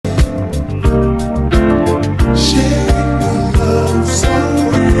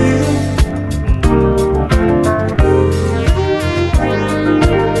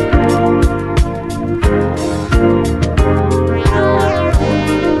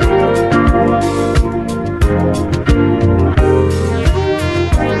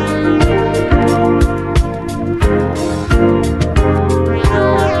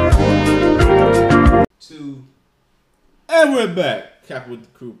with the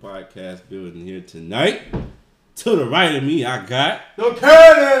Crew podcast building here tonight. To the right of me, I got the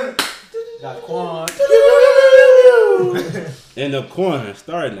cannon. Got Quan. in the corner,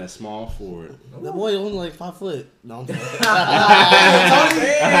 starting at small forward. That boy only like 5 foot. No, I'm kidding.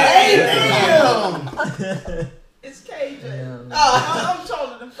 Damn. It's KJ. I'm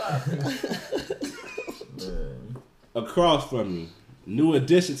taller than 5 feet. Across from me, new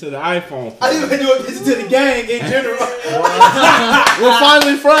addition to the iPhone. I didn't even do a visit to the gang in general. We're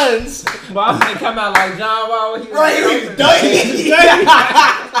finally friends. But I'm gonna come out like John Wall when he was Right,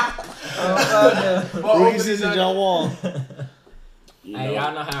 Rookie season, John Wall. Hey,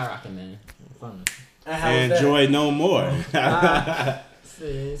 y'all know how I rockin', man. Fun. Enjoy no more.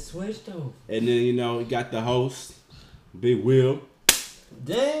 Switched over. And then, you got the host, Big Will.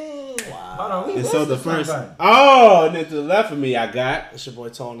 Damn. Wow. Hold on, we And missed so the this first. one. Oh, and then to the left of me, I got. It's your boy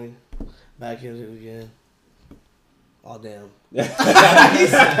Tony. Back here again. Oh, damn.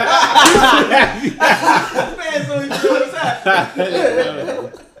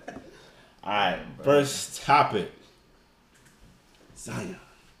 Alright, first topic. Zion.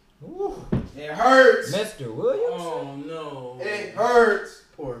 Ooh. It hurts. Mr. Williams? Oh no. It hurts.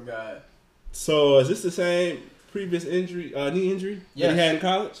 Poor guy. So is this the same previous injury, knee injury that he had in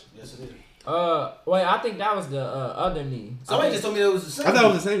college? Yes, it is. Wait, I think that was the other knee. Somebody just told me it was the same. I thought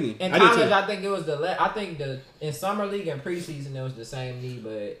it was the same knee. In I did college, too. I think it was in summer league and preseason it was the same knee,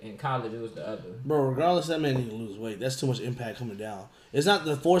 but in college it was the other. Bro, regardless, that man need to lose weight. That's too much impact coming down. It's not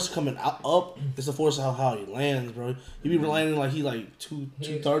the force coming up. It's the force of how he lands, bro. He be landing like he like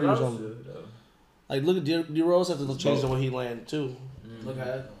 230 or something. Though. Like, look at D-Rose have to change the way he landed, too. Look at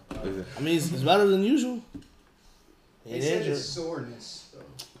it. I mean, it's better than usual. They said it's soreness, though.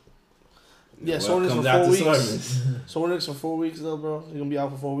 Yeah, Well, soreness for comes out 4 to weeks. Soreness for 4 weeks, though, bro. You're going to be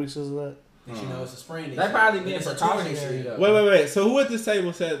out for 4 weeks because of that? You know, it's a sprain. That probably being It's a precautionary though. Wait. So who at this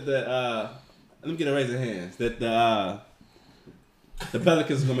table said that? Let me get a raise of hands. That the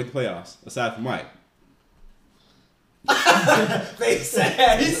Pelicans are gonna make the playoffs aside from Mike. Face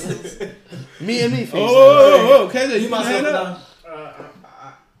ass. Me and me, face. Okay. You must hand have up.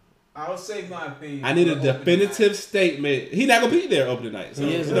 I'll save my opinion. I need a definitive statement. He's not gonna be there opening night, so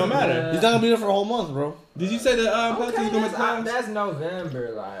it don't matter. He's not going to be there for a whole month, bro. Did you say the Pelicans Okay, are gonna make the playoffs? that's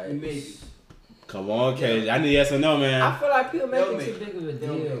November, like. Maybe. Come on, KJ. I need yes or no, man. I feel like people They'll making make too big of a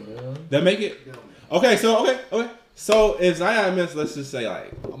deal, bro. They'll make it. Okay. So if Zion missed, let's just say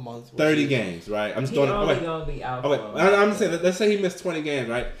like A month. 30 games, right? I'm just He throwing. only Okay. gonna be out. Okay, I'm just saying. Let's say he missed 20 games,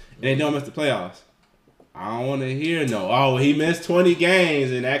 right? And he don't miss the playoffs. I don't want to hear no. Oh, he missed 20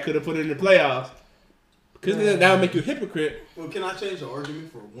 games, and that could have put it in the playoffs. Because then that would make you a hypocrite. Well, can I change the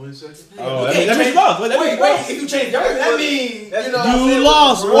argument for 1 second? Oh, that means you lost. Wait. If you change that means You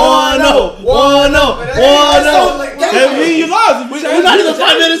lost 1-0. 1-0. That means you lost. We're not even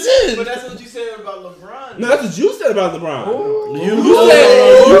 5 minutes in. But that's what you said about LeBron. No, that's what you said about LeBron. You said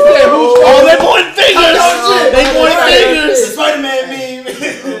said who's fault? Oh, they pointing fingers. They pointing fingers. Spider-Man meme.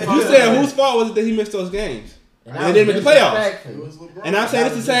 You said whose fault was it that he missed those games? And they didn't make the playoffs. It was LeBron. And I'm saying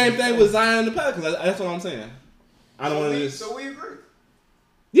it's the same thing with Zion and the Pelicans. That's what I'm saying. I don't want to just. So we agree.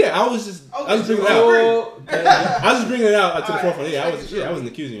 Yeah, I was bringing it out. I was just bringing it out to the forefront. Yeah, I wasn't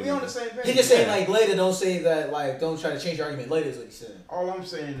accusing you. We on the same page. He just saying like later. Don't say that like. Don't try to change your argument later. Is what he said. All I'm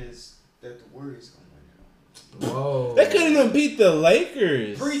saying is that the Warriors gonna win Whoa. They couldn't even beat the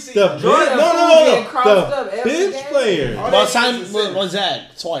Lakers. Preseason. The Jordan no. crossed up The every bench game. players. All Well, they time need is a center. was that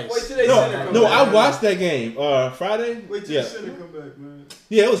Wait twice. till they center come No, back. I watched that game. Friday. Wait till Yeah, the center come back, man.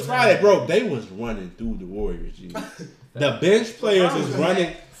 yeah, it was Friday, bro. They was running through the Warriors. G. The bench players was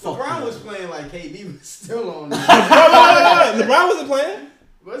running. LeBron was playing like KD was still on. No, LeBron wasn't playing.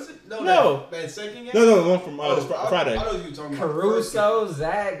 Was it? No. That second game. No, the one from Friday. I know you were talking about Caruso,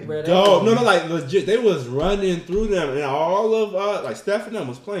 Zach, bro. No, like legit, they was running through them, and all of like Steph and them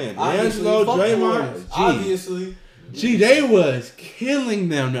was playing. D'Angelo, Draymond, Obviously. Gee, they was killing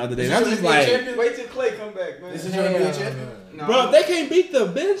them the other day. And I'm just like, Wait till Clay come back, man. This is your NBA champion. No, bro, if they can't beat the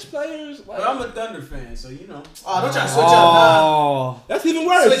bench players, But I'm a Thunder fan, so you know. Oh, don't try to switch up now. that's even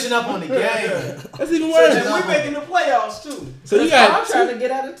worse. Switching up on the game. That's even And worse. we making the playoffs too. So you I'm got trying to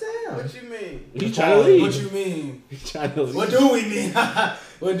get out of town. What you mean? he trying to leave. What you mean? He trying to leave. What do we mean?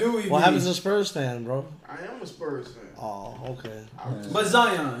 What do we mean? What happens to Spurs fan, bro? I am a Spurs fan. Oh, okay. But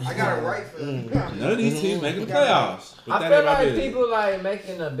Zion. I got it right for them. None of these teams making the playoffs. But I that feel ain't my like business. people like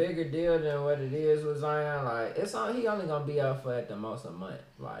making a bigger deal than what it is with Zion. Like he only gonna be out for at the most a month.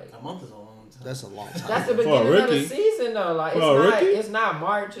 Like A month is a long time. That's a long time. that's the For a beginning of the rookie. season though. Like For a rookie? it's not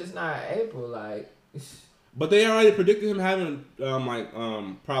March, it's not April. Like But they already predicted him having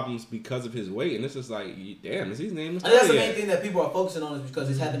problems because of his weight, and this is like, damn, is his name? And that's the main thing that people are focusing on is because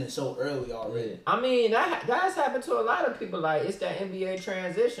it's happening so early already. I mean, that's happened to a lot of people. Like, it's that NBA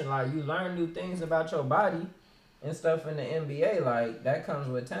transition. Like, you learn new things about your body and stuff in the NBA. Like, that comes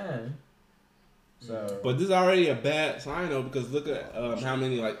with time. So, but this is already a bad sign though, because look at how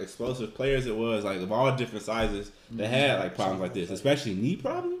many like explosive players it was, like of all different sizes that had like problems like this, especially knee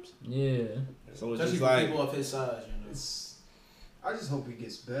problems. Yeah. So it's Especially just for like people of his size, you know. I just hope he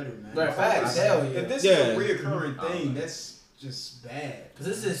gets better, man. Right, facts, hell yeah. If this is a reoccurring thing, that's just bad. Because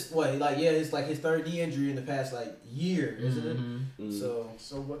this is what, like, it's like his third knee injury in the past like year, isn't it? Mm.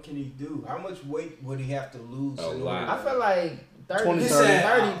 So what can he do? How much weight would he have to lose? A lot. I feel like 30 20,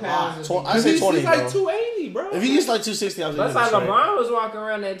 30 pounds. I say 20, he's bro. like 280, bro. If he gets like 260, I was That's like LeBron was walking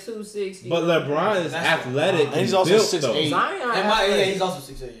around at 260. But LeBron is athletic, and he's also built, 6'8". though. Zion, he's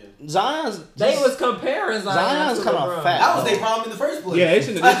also 6'8", yeah. Zion's. they was comparing Zion's to kind of LeBron. fat. That was their problem in the first place. Yeah, they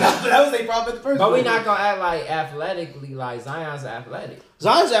shouldn't have did that. That was their problem in the first But place. we not gonna act like athletically, like Zion's athletic.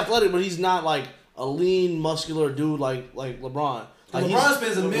 Zion's athletic, but he's not like a lean, muscular dude like LeBron. Like LeBron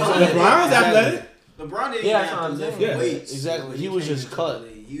spends $1 million. LeBron's athletic. LeBron didn't Yeah, even have to lift yeah. weights. Exactly. He was just cut.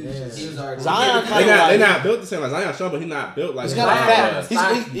 He was already Zion kinda They're like- not built the same. Like Zion strong, but he's not built like. He's kind kind of of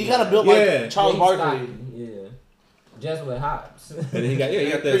fat. fat. He kind of built Yeah. like Charles He's Barkley. stocky, yeah. Just with hops. And then he got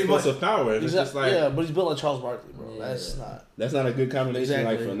that Pretty explosive power. It's just like Yeah, but he's built like Charles Barkley, bro. Yeah. that's not a good combination.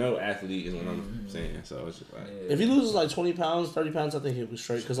 Exactly. Like for no athlete is what I'm saying. So it's just like If he loses like 20 pounds, 30 pounds, I think he'll be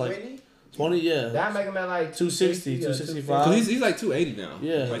straight. Because like 20, yeah. That make him at like 260, 265. so he's like 280 now.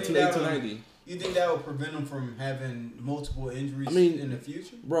 Yeah. like 280, 290. You think that would prevent him from having multiple injuries in the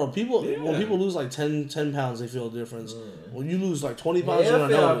future? Bro, when people lose like 10 pounds, they feel a difference. When you lose like 20 pounds, he'll you're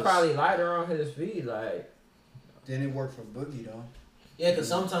feel gonna notice. probably lighter on his feet, like. Then it worked for Boogie though. Yeah, because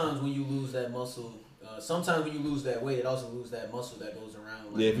sometimes when you lose that muscle, sometimes when you lose that weight, it also loses that muscle that goes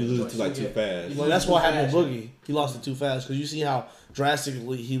around. Like, Yeah, if you lose it too fast. Well, that's what happened with Boogie. He lost it too fast because you see how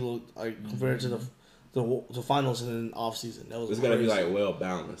drastically he looked like compared to the finals and then off season. That was It's gotta be like well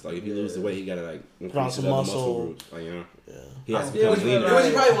balanced. Like if you lose the weight, he gotta like increase some his other muscle. groups. Like Yeah. he has to I become feel leaner. Which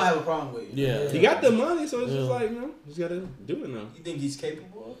you probably won't have a problem with. Yeah. He got the money, so it's Yeah. just like just gotta do it now. You think he's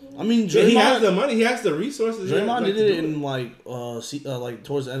capable of it? I mean, Yeah, he has Draymond, the money. He has the resources. Draymond like, did it in like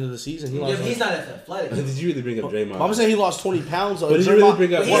towards the end of the season. He Yeah, lost. but he's not as athletic. Did you really bring up Draymond? I'm saying he lost 20 pounds. Though. But did you really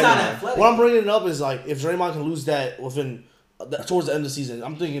bring up But he's not Draymond? athletic. What I'm bringing it up is like if Draymond can lose that within towards the end of the season,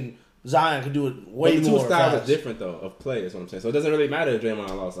 I'm thinking Zion could do it way But the more. two styles fast. are different though of play. Is what I'm saying. So it doesn't really matter if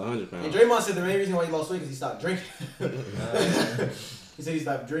Draymond lost 100 And pounds. Draymond said the main reason why he lost weight is he stopped drinking. He said he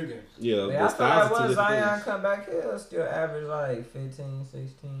stopped drinking. Yeah, Yeah, the I feel styles like are two once different Zion things. come back, he'll still average like 15,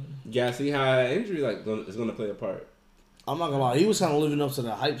 16. You gotta see how that injury is gonna play a part. I'm not gonna lie, he was kind of living up to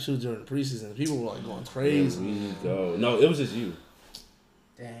the hype shoot during the preseason. People were like going crazy. Here we go. No, it was just you.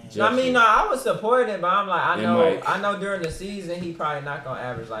 Damn. Just I mean, you. no, I was supporting it, but I'm like, And Mike. I know during the season he probably not gonna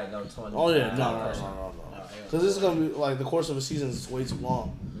average like no 20. Oh yeah, no. Because this is gonna be like the course of a season is way too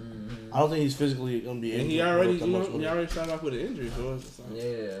long. I don't think he's physically gonna be able. And he to already, work that you know, much with he it. already started off with an injury, so it's just like,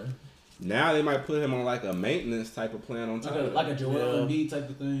 Yeah. now they might put him on like a maintenance type of plan on top. Like a Joel Yeah. Embiid type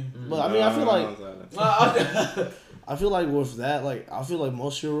of thing. But I mean, I feel like Well, I feel like with that, like I feel like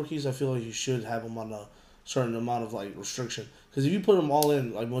most of your rookies, I feel like you should have them on a certain amount of like restriction. Because if you put them all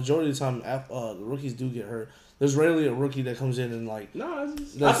in, like majority of the time, the rookies do get hurt. There's rarely a rookie that comes in and like. No,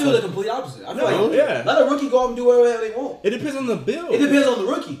 it's just, I feel the complete opposite. I feel like yeah. let a rookie go out and do whatever the hell they want. It depends on the build. It depends on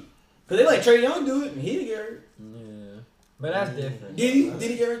the rookie. Cause they let Trey Young do it and he didn't get hurt. Yeah. But that's different. Did he? Did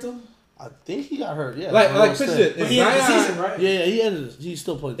he get hurt too? I think he got hurt. Yeah, like picture it. But If he ended the Zion, season, right? Yeah, he ended. He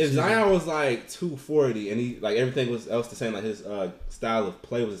still played. The if season. Zion was like 240 and he like everything was else the same, like his style of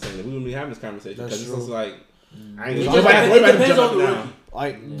play was the same, then we wouldn't be having this conversation That's because it's true. just like I ain't It nobody depends- nobody it depends jump on the down. rookie.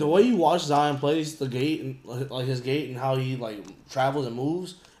 Like the way you watch Zion plays the gate and like his gait and how he like travels and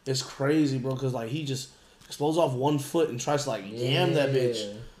moves is crazy, bro. Because like he just explodes off 1 foot and tries to like yam that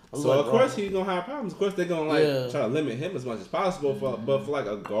bitch. I was So like, of bro. course he's gonna have problems. Of course they're gonna like Yeah. try to limit him as much as possible. But for like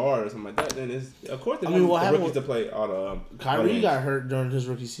a guard or something like that, then it's of course they I mean, want what the happened rookies to play all the. all the Kyrie games. got hurt during his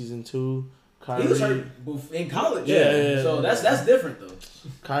rookie season too. Kyrie, He was hurt in college. Yeah. So that's different though.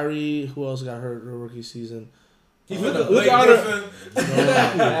 Kyrie, who else got hurt during rookie season? Look at all the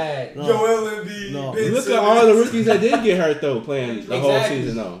Right. No. Joel Embiid. No. Ben look at Simmons. all the rookies that did get hurt though playing the whole Exactly.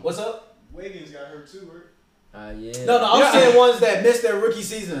 season though. What's up? Wiggins got hurt too, right? Yeah. No, I'm Yeah. saying ones that missed their rookie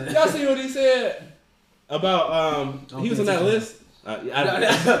season. Y'all see what he said about he was on that list. I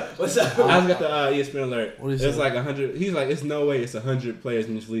What's up? just got the ESPN alert. What did he It's say? like 100. He's like, it's no way it's 100 players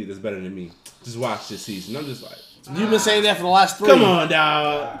in this league that's better than me. Just watch this season. I'm just like, You've been saying that for the last 3. Come on,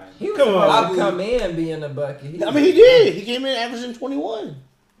 dog. Alright. He was Come supposed on. to come in being a bucket. I mean, he did. He came in averaging 21.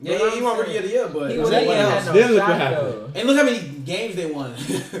 Yeah, he won rookie of the year, but He exactly. wasn't had no Then look what shot, happened. though. And look how many games they won.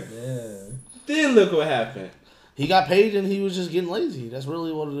 Yeah. Then look what happened. He got paid and he was just getting lazy. That's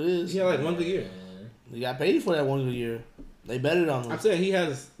really what it is. He had like 1 good year. He got paid for that 1 good year. They betted on him. I'm saying he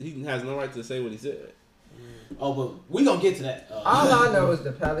has no right to say what he said. Oh, but we gonna get to that. All I know is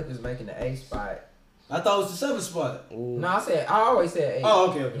the Pelicans making the 8th spot. I thought it was the 7th spot. Ooh. No, I always said 8.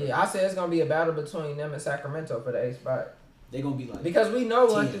 Oh, okay. Yeah, I said it's gonna be a battle between them and Sacramento for the 8th spot. They gonna be like Because we know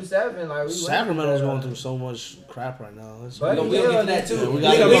 1 10. through 7, like we Sacramento's went going through so much crap right now. It's But we gonna get to that too. Yeah, we we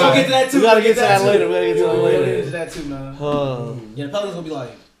gotta gonna get to that too. We gotta get to that too. later. We gotta get to that We gotta later. get to that too, man. Yeah, the Pelicans gonna be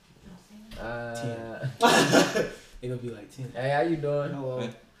like they gonna be like 10. Hey, how you doing? Hello.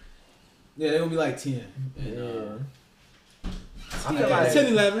 Yeah, they gonna be like 10. And, Yeah. I Yeah. feel like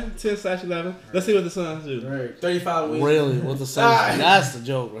 10-11, 10/11. Let's see what the Suns do. right, 35 wins. Really? With the Suns? Ah. That's the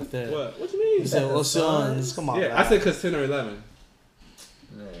joke right there. What? What you mean? You said, well, Suns. Come on, Yeah, man. I said because 10 or 11.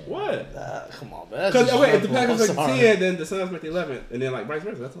 Man. What? Come on, man. That's Because wait, if the disrespectful. Packers I'm make sorry. 10, then the Suns make the 11, and then like vice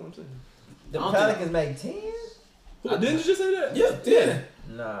versa. That's all I'm saying. The I don't think- Pelicans make 10? Didn't you just say that? Yeah, 10.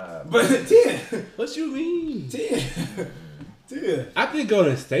 Nah. But 10. What you mean? 10. 10. I think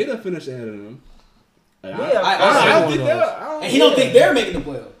Golden State will finish ahead of them. Like, Yeah, I don't think I- they're. I don't, And he don't think they're making the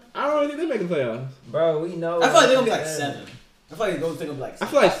playoffs. I don't really think they're making playoffs. Bro, we know. I feel like they're gonna be like 7. I feel like they're gonna think of like 7.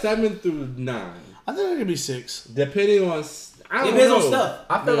 I feel like 7 through 9, I think it could be 6. depending on. I don't Depends know. on stuff.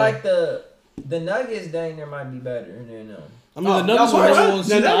 I feel Yeah. like the Nuggets dang there might be better than them. I mean, Oh, the Nuggets y'all were right. number 1 No,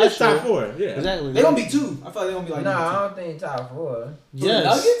 seed that last is top year. 4. Yeah. Exactly. They're gonna be 2. I feel like they're gonna be like Nah, I number don't think top 4. 2. For the Yes.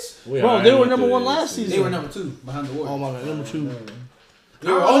 Nuggets? Bro, they were number 1 last season. They were number 2 behind the Warriors. Oh my god, number 2. I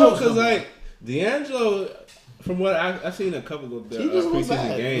They were don't know almost because number like D'Angelo, from what I've seen a couple of the He doesn't look preseason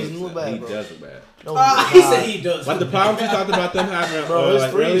bad. He games, doesn't look bad, he bro. does look bad. He said he does. Like the problems you talked about them having Bro, his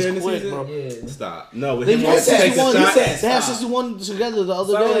like three earlier is in the quick, season. bro. Yeah. Stop. No, with They him had wanting to take the 61. shot. said They had stop. 61 together the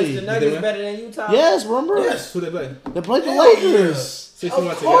other So is day. the Nuggets win? better than Utah? Yes, remember? Yes. Who they play? They played the Hell Lakers. 61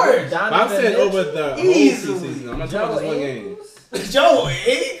 Of together. course. But I'm Donovan saying over Mitchell? the whole Easily. season. I'm not talking Joe about this one game. Ingles? Joe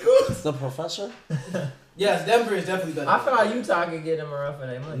Ingles. The professor? Yes, Denver is definitely better. I feel like Utah could get them a run for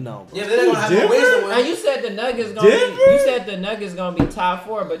their money. No, bro. Yeah, but they're not gonna have no Denver? ways to And win. you said the Nuggets gonna Denver? be, you said the Nuggets gonna be top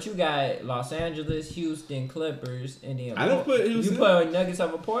 4, but you got Los Angeles, Houston, Clippers, and then I don't put Houston. You put Nuggets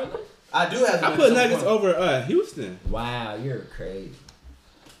over Portland? I do have. I put Nuggets over Houston. Wow, you're crazy.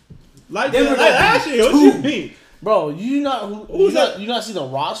 Like Denver that last year. What you mean? Bro, you not Who's that? you not see the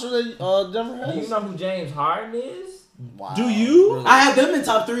roster that Denver has? Do you know who James Harden is? Wow. Do you? Really? I have them in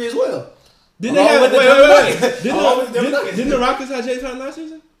top 3 as well. Didn't Along they have? with the Wait, Denver wait, wait. Nuggets. Along with the Denver Nuggets. Didn't the Rockets have James Harden last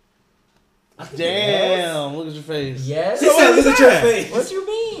season? Damn, look at your face. Yes. He So said, what "Look is at your that? face." What you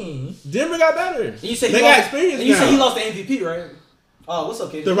mean? Denver got better. And you said They he got lost, experience and you now. said he lost the MVP, right? Oh, what's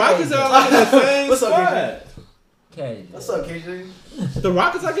up, KJ? The Rockets are like in the same What's up, spot. KJ. What's up, KJ? The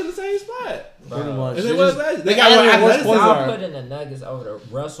Rockets are in the same spot. Pretty much. Is They it what just- they got added what worse athleticism. points I'm are. putting the Nuggets over the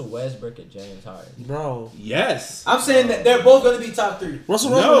Russell Westbrook and James Harden. Bro. Yes. I'm saying that they're both going to be top 3. Russell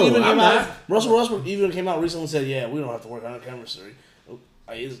No, Westbrook even I'm came not. out. Russell Westbrook even came out recently and said, "Yeah, we don't have to work on our chemistry."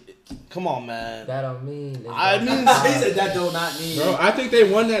 Come on, man. That don't mean. it's I gonna mean, be He said that do not mean. Bro, I think they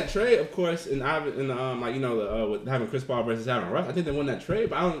won that trade, of course, like like with having Chris Paul versus having Russ. I think they won that trade,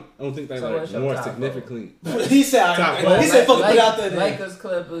 but I don't think they So what's like your more top significantly he said, Top he four. said, fuck put out there. Lakers,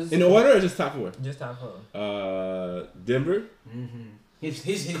 Clippers. in order or just top 4. Just top 4. Denver, His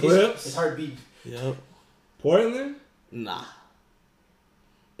Clips. heartbeat. yep. Portland, Nah.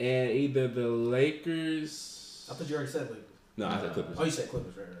 and either the Lakers. I thought you already said Lakers. No, I said Clippers. Oh, you said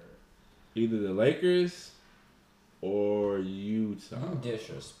Clippers, right. Either the Lakers or Utah. You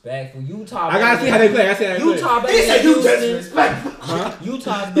disrespectful. Utah. I gotta see how they play. I see how they play. Utah better He said than you Houston. disrespectful. Huh?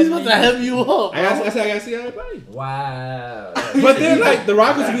 Utah's He's better about than to have you up. I gotta see how they play. Wow. But then, like, the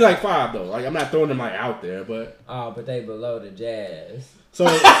Rockets would be like 5 though. Like, I'm not throwing them like out there, but Oh, but they below the Jazz. so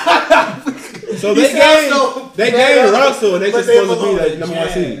so He they sounds gained so- they gained Russell and they But just they supposed to be below the number 1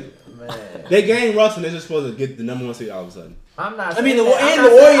 the seed. Man. They gained Russell and they're just supposed to get the number 1 seed all of a sudden. I'm not. I mean, saying the- that. and I'm the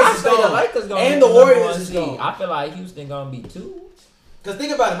not saying- Warriors I is say gone. the Lakers gonna And be the number Warriors one is seed. gone. I feel like Houston gonna be 2. Because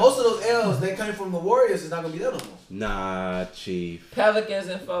think about it, most of those L's that came from the Warriors is not going to be there no more. Nah, Chief. Pelicans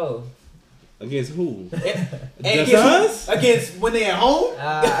and 4. Against who? And The against, Suns? against when they at home?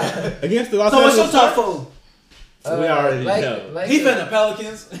 Against the Los So what's your Angeles top Sparks? 4? We already know. He finna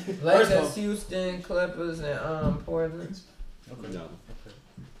Pelicans. First Lakers, off. Houston, Clippers, and Portland. No.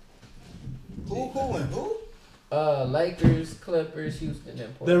 Who and who? Lakers, Clippers, Houston, and The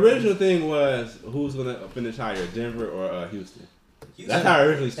Portland. original thing was who's gonna finish higher, Denver or Houston. Houston. That's how it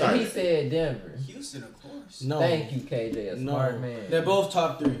originally And he started. said Denver. Houston, of course. Morris. No. Thank you, KJ. A No. smart man. They're both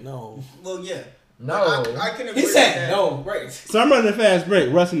top 3. No. Well, yeah. No. I can agree He with said that. no. Right. So I'm running a fast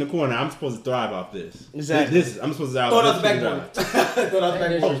break. Russ in the corner. I'm supposed to thrive off this. Exactly. I'm supposed to Throw it out the drive. backboard. Throw it out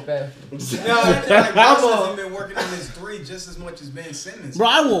the Ain't backboard. disrespectful. No, I feel like Russ hasn't been working on his 3 just as much as Ben Simmons. Bro,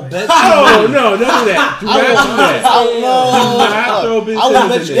 I will bet you. Oh no! Don't do that. Do not do that. I throw Ben will Simmons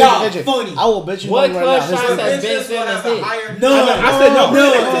bet in you. there. Y'all KJ, funny. I will bet you What money right now. clutch His shots thing- has Ben Simmons will have Simmons a hit? higher. No. I said no.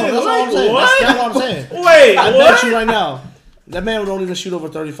 No, that's all I'm saying. What? That's what I'm saying. Wait, I what? bet you right now. That man don't even shoot over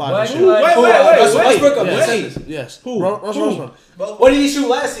 35 What this clutch- year. Russell Westbrook up Yes. there. Yes. Who? Russell Who? Westbrook. But What did he shoot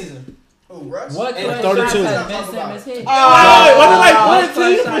last season? Who, Russ? What And clutch 32. shots has Talk Ben about Simmons it. hit? Oh, wasn't it like What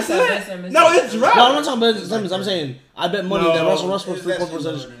clutch shots has Ben 14%? Simmons No, hit? it's No, dropped. I'm not talking about Simmons. I'm saying I bet money No. that Russell Westbrook's It's three-point actually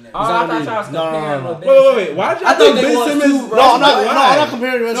percentage. lower than that. Oh, I thought y'all was comparing with Ben Wait. Why did I y'all thought think they Ben was Simmons? too, No, I'm not Why?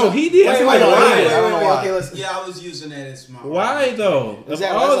 comparing it. No, he did. Wait, That's wait, why. wait. Why? Okay, let's. Yeah, I was using that as my. Why though? Of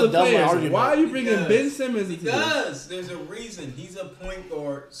Exactly, all that's the a dumb players, argument. why are you bringing Because- Ben Simmons into this? Because there's a reason. He's a point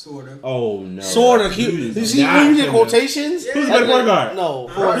guard, sort of. Oh no. Sort of. You see when you get quotations? Yeah. Who's the better point guard? No.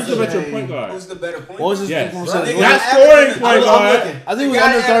 Who's the better Who's point guard? Who's the better point What was his Yes. three-point guard? percentage? Nigga, Not averaging scoring a- point I'm guard. looking. I think it The was guy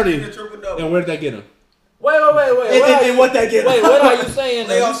under 30. averaging a triple-double. And where did that get him? Wait. And what that get? Wait, what are you saying?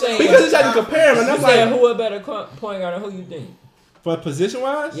 Though? You Playoff saying Because it's trying to compare him, and you I'm saying like, who a better point guard and who you think? for position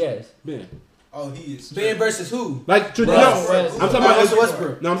wise, Yes. Ben. Oh, he is. Ben versus who? Like Russell no, Westbrook. I'm talking about Russell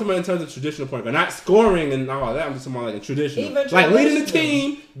Westbrook. No, I'm talking about in terms of traditional point guard, not scoring and all that. I'm just talking about like a traditional, Even like leading the traditional.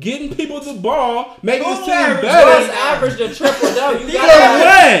 team, getting people the ball, making Who this team averaged better. Russ averaged a triple double. You For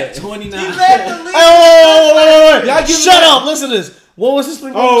got what? 29. He led the league. Oh, Y'all give shut me- up! Listen to this. What was his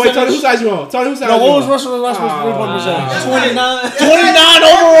three-point Oh wait, percentage? Tony, whose side you on? Tony, whose side No, you what was on? Russell Westbrook's three-point percentage? 29. 29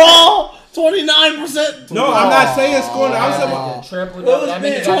 overall. 29%. No, I'm not saying scoring. I'm saying. a triple What double. was That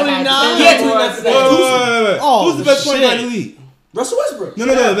means Ben? you gotta have 29? 10 He had more 29 assists. Wait. Oh, Who's the best point shit. guard in the league? Russell Westbrook. No,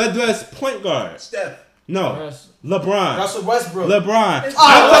 the best point guard. Steph. No, Russ. LeBron. Russell Westbrook. LeBron. It's-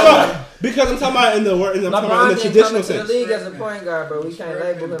 I'm talking about because I'm talking about in the word. I'm talking about LeBron in the didn't come traditional into the sense. league as a point guard, but we can't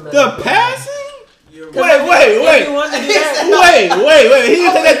label him as The a passing. You're Wait. If you want to do that, Wait. He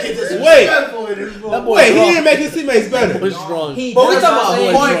didn't take that. Wait. That boy Wait. He drunk. didn't make his teammates better. Boy's drunk. he But we does talking not about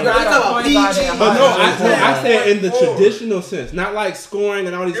say point he's guard. not We a talking point about guard PG. that But no, high. I said in the Forward. traditional sense, not like scoring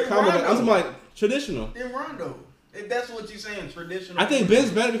and all these They're combos. I'm Rondo. talking like traditional. Then Rondo. If that's what you're saying, traditional. I think Ben's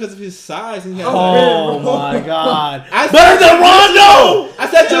better because of his size. And he has Oh my God! I said Better than Rondo. I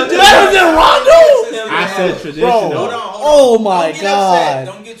said traditional. Better than Rondo. I said Hold traditional. on, hold on. Oh my Don't get upset.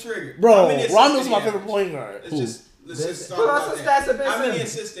 God. Don't get triggered. How Bro, many assists Rondo's did my he favorite average? point guard. Let's just talk Pull out about some that. stats of Ben How many Simmons.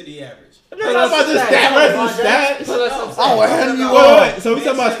 assists did he average? I'm talking about the stat versus stats. Pull us some I will stats. hand you Wait. up. So we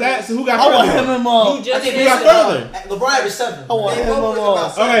talking about stats. So who got I will further? hand him You up. just Who got further? LeBron averaged 7. I will They hand both him was about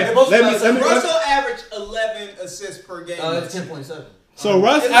up. seven. Okay, They both let about me. seven. Russell averaged 11 assists per game. That's 10.7. So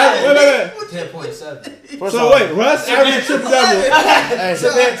Russ, It's wait. 10.7. First So off, wait, Russ averaged triple double.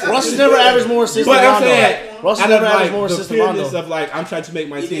 hey, Russ has never averaged more assists But than I'm Rondo. saying, Russ has out of never averaged like more the assists than fearness Rondo. of like, I'm trying to make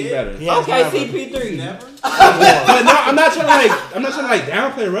my He team did? better. He has Okay, never. CP3. Never. But no, I'm not trying to like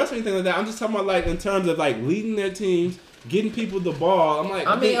downplay Russ or anything like that. I'm just talking about like in terms of like leading their teams, getting people the ball. I'm like,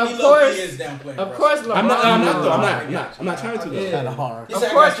 I mean, He of low-key course, is downplaying of Russ. course, LeBron. I'm not knows. trying to. Yeah. Kind of hard. He Of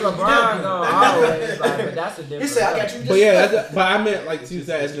said, course, I got you. LeBron gonna always like, but that's a different. He said, I got you. But yeah, but I meant like to use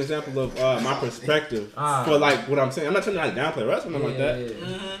that as an example of my perspective Ah. for like what I'm saying. I'm not trying to like downplay Russ or nothing like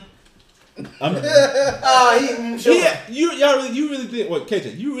that. Sure. Yeah, you really think what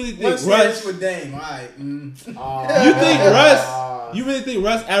KJ? You really One think series Russ? with Dame. All right. You think Russ? You really think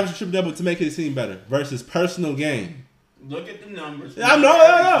Russ averaged a triple double to make his team better versus personal game? Look at the numbers. Yeah,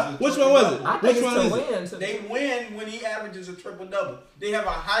 no. Which one was it? I think Which it's one to is it? win. They win when he averages a triple double. They have a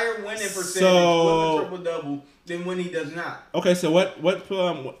higher winning percentage So- with a triple double than when he does not. Okay, so what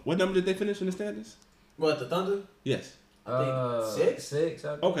number did they finish in the standings? What, the Thunder? Yes. I think Six.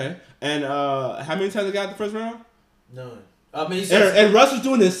 I think. Okay, and how many times they got the first round? None. I mean, And Russ was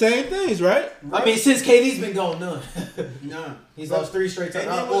doing the same things, right? since KD's been gone, none. None. He's lost 3 straight times.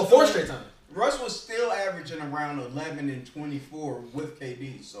 KD Well, was 4 doing- straight times. Russ was still averaging around 11 and 24 with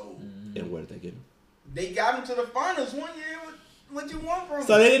KD. So And where did they get him? they got him to the finals one year. What you want from him?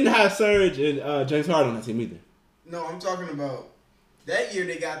 So they didn't have Serge and James Harden on that team either. No, I'm talking about that year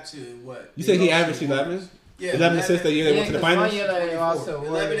they got to what? You They said he lost averaged to 11? Yeah, 11 assists that year they went to the 'cause finals? one year they lost to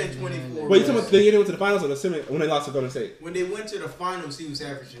 11 and Warriors. 24. Wait, you talking about the year they went to the finals or the semi when they lost to Golden State? When they went to the finals, he was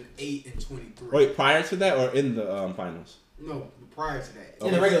averaging 8 and 23. Wait, prior to that or in the finals? No, prior to that.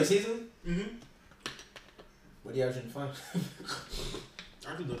 In the regular season? Mm-hmm. What do you average in the finals?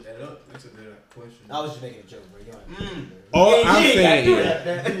 I can look that up. That's a good question. I was just making a joke, bro. You All I'm saying You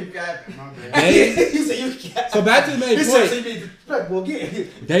is, got it, my bad. so back to the main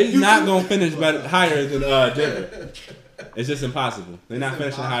point. They're not gonna finish higher than Denver. It's just impossible. They're not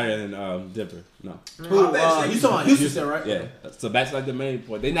finishing higher than Denver. No. you talking about Houston, right? Yeah. So that's like the main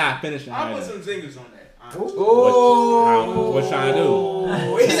point. They're not finishing I'll higher. put some zingers on that. What trying to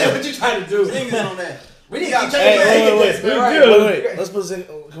do? He said, "What you trying to do?" Zingers on that. We need to change Wait, let's put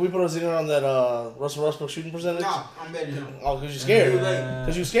can we put a zinger on that Russell Westbrook shooting percentage? No, I'm betting him. Oh, because you're scared.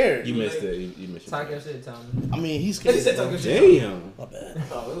 Because you're scared. You missed it. You missed it. Talk your shit, Tommy. I mean, he's scared. He said talk your shit. Damn. My bad.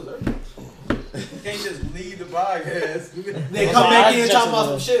 Oh, it was early. You can't just leave the podcast. They come back in and talk about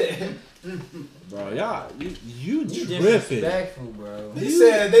some shit. Bro, y'all, you You tripping. disrespectful, bro. He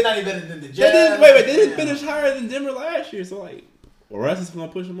said they not even better than the They Jazz. didn't, wait, they didn't finish higher than Denver last year, so like, Russ is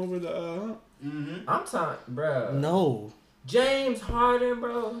gonna push them over the hump. I'm talking, bro. No. James Harden,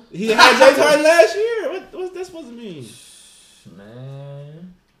 bro. He had James Harden last year. What's that supposed to mean?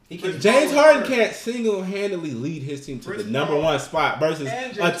 Man. James Harden can't single-handedly lead his team to the number one spot versus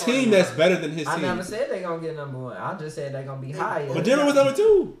a team that's better than his I team. never said they gonna get number one. I just said they gonna be higher. But Denver was number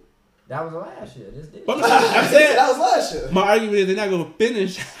two. That was last year. This did. But I'm saying that was last year. my argument is they're not gonna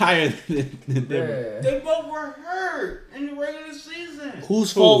finish higher than Denver. Yeah. They both were hurt in the regular season.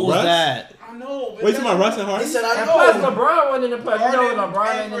 Whose fault was Russ? that? I know. But Wait, talking about Russ and Harden? He said, "I And plus, know." LeBron went in the playoffs. You know, when Harden LeBron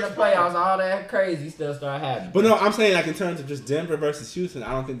and ain't in the Chris Paul. playoffs, all that crazy stuff started happening. But no, I'm saying like in terms of just Denver versus Houston,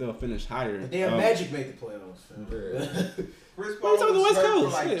 I don't think they'll finish higher. Damn, Magic made the playoffs. Chris What are you talking Paul the was West hurt Coast?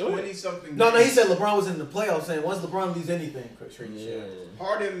 for like Shit, what? 20-something No, he games. said LeBron was in the playoffs, saying once LeBron leaves anything, straight Yeah. shit.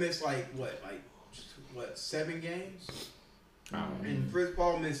 Harden missed like 7 games? And Chris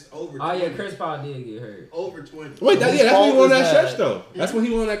Paul missed over 20. Oh yeah, Chris Paul did get hurt. Over 20. Wait, that's when he fault won was that that? stretch though. That's when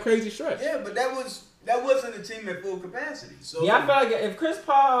he won that crazy stretch. Yeah, but that wasn't a team at full capacity. So Yeah, I feel like if Chris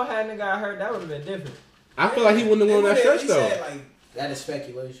Paul hadn't got hurt, that would have been different. I feel like he wouldn't have won that stretch though. That is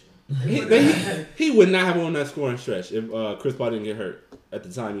speculation. He would not have won that scoring stretch if Chris Paul didn't get hurt at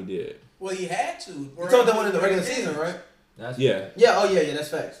the time he did. Well, he had to. You told that one in the regular season, right? That's Yeah. Yeah, oh yeah, that's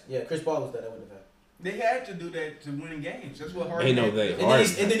facts. Yeah, Chris Paul was that wouldn't have happened. They had to do that to win games. That's what Harden They know had to they do. are.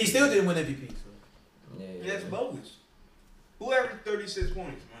 And then he still didn't win MVP. So. Yeah. That's bogus. Who averaged 36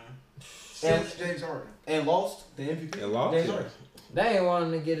 points, man? Since James Harden. And lost the MVP. And lost? James Yeah. Harden. They ain't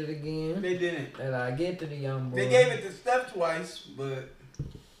wanting to get it again. They didn't. They like get to the young boy. They gave it to Steph twice, but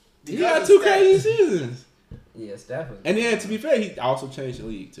He had 2 crazy seasons. Yeah, Steph was. And then to be fair, he also changed the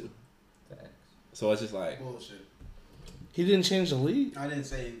league too. Facts. So it's just like bullshit. He didn't change the league? I didn't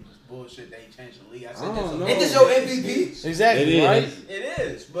say it was bullshit. They changed the league. I said Oh, that's no. Ain't this your MVP? Exactly, It is. right? It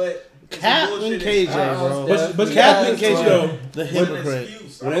is, but it's Cap a bullshit and KJ, excuse. bro. But Cap Cap and KJ, though, the It's an hypocrite.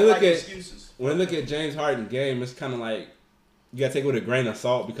 excuse. When I they don't look like at- excuses. when I look at James Harden's game, it's kind of like you gotta take it with a grain of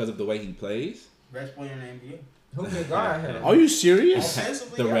salt because of the way he plays. Best player in the NBA. Who can guard him? Are you serious?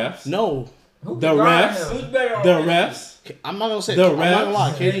 Offensively, The yeah. refs, No. Who the can guard refs, him? Who's better? the offensively? refs. I'm not gonna say. The I'm not gonna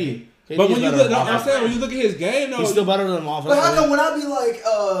lie. refs. KD. But when you better look, than I'm offense. saying when you look at his game, though, He's still better than offense. But how come when I be like,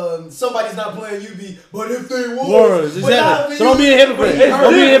 somebody's not playing, you be, but if they was, Words, but not exactly. if So don't be a hypocrite. you-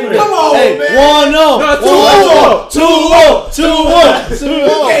 Don't be a hypocrite. Come on, hey, man. 1-0. No, 2-0. 2-0. 2-1. You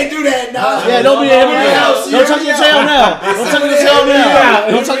 2-1. can't do that now. Yeah, don't be a hypocrite. Yeah, Don't tuck your tail now. Don't tuck your tail now.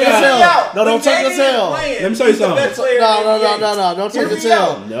 Don't tuck your tail. No, don't tuck your tail. Let me show you something. No. Don't tuck your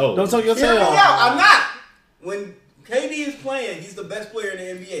tail. No. Don't tuck your Hear me tail. out. I'm not. When KD is playing, he's the best player in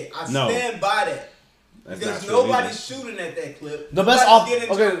the NBA. I No. stand by that. That's Because not true nobody's either. shooting at that clip. The best Nobody's getting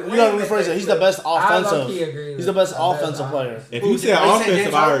okay, to the we gotta rim at rephrase that it. He's the clip. best I low-key offensive. agree He's the with best that. offensive player. If you say Are you saying offensive,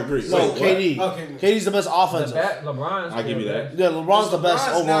 James I Harden? agree. No, Wait, what? KD. Okay. KD's the best offensive. LeBron's. I'll give you that. Yeah, LeBron's the best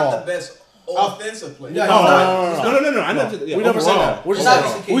LeBron's overall. not the best offensive player. Yeah, No, he's not. no. I never. We never said that. We're just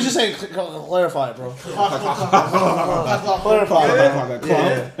overall. saying. We're just saying. Clarify it, bro. Clarify. Clarify.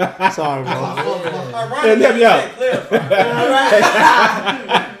 Yeah. Yeah. Sorry, bro. And help me out.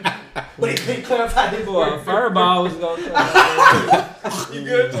 But he couldn't clarify this Boy, word. Furball was going to. You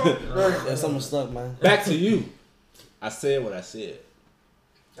good, Tom? Yeah, something stuck, man. Back to you. I said what I said.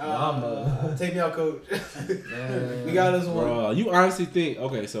 Take me out, coach. We got this one. Bro, you honestly think,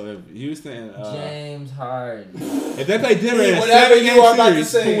 okay, so if Houston, James Harden. if they play Denver in a Whatever you are about 7-game to series,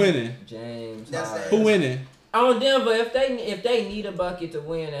 say. who winning? James That's Harden. Who winning? On Denver, if they need a bucket to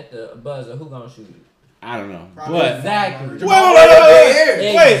win at the buzzer, who gonna shoot it? I don't know. Probably But Exactly. wait.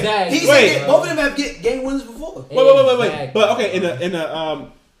 Exactly. He Wait. said both of them have game winners before. Wait. Exactly. But okay, in the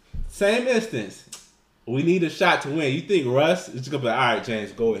same instance, we need a shot to win. You think Russ is just gonna be like, all right,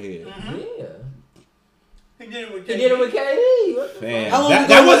 James, go ahead. Yeah. He did it with He did it with KD. What the Man, How long that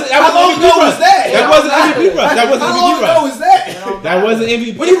ago wasn't was that? That wasn't MVP Russ. That wasn't How MVP long ago Russ. was that? That That wasn't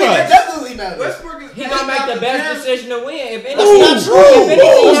MVP. What do you think that definitely matters? Westbrook is He gonna make the best decision to win. If anything, That's not true.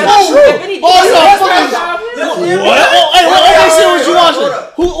 That's not true. If anything, Oh, you're that's fucking- what? What? Hey, what NBC was you watching?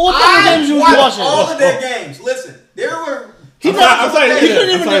 What fucking games you watched watching? all of their games. Listen, there were. I'm sorry to He hear couldn't that. I'm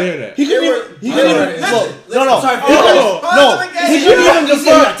even. sorry to hear that. He couldn't even. He couldn't even. Listen, Look, no. sorry, He couldn't- No. He couldn't even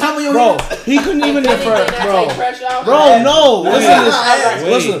defer. Bro, he couldn't even defer. Bro, no.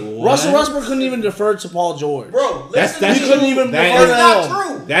 Listen. Russell Westbrook couldn't even defer to Paul George. Bro, That's listen. He couldn't even that defer is to That's him. not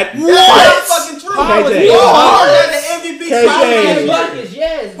true. That That's not fucking true. Paul was KJ. Paul Paul George had the MVP KJ. last year. buckets,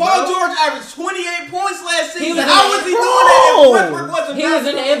 yes. Paul bro. George averaged 28 points last He season. was How in was he the- doing that if Bro. Westbrook wasn't He was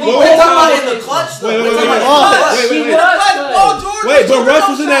in the basketball? MVP. We're talking about in the clutch, though. Wait, We're wait, talking wait, about wait. clutch. Wait, wait, He wait. was. Paul George Wait, but was Russ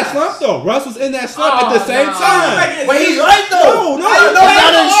shooting was in no that shots. slump though. Russ was in that slump at the Oh, same no. time. Wait, he's right, though. No, That's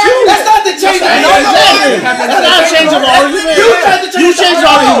not his shoe. That's not the change. That's No, not no, his shoe. That's not a change of argument. You tried to change You changed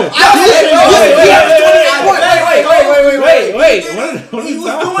the argument. Wait. What He are you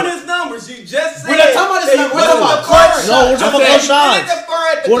was talking doing about? his numbers. You just said We're not talking about his that numbers. he We're talking wasn't about clutch. deferring. No, we're talking about I'm clutch saying-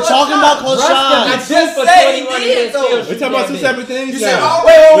 shots. We're We're talking about clutch Russ shots. could be just 2 for said he 21 did, and though. still We're shoot talking about that two bitch. separate things You said, now. oh,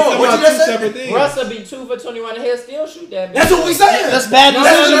 Wait, We're what talking you about just two said? separate things. Russ will be 2 for 21 and he'll still shoot that bitch. That's what we saying. That's bad No,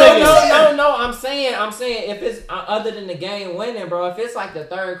 decision making. no. I'm saying if it's other than the game winning, bro. If it's like the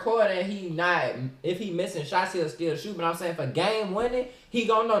third quarter and if he missing shots, he'll still shoot. But I'm saying for game winning, he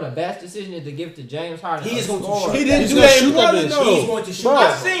gonna know the best decision is to give it to James Harden. He is going to score. shoot. He didn't He's do gonna that in shoot that Portland bitch. though. He's going to shoot. Bro.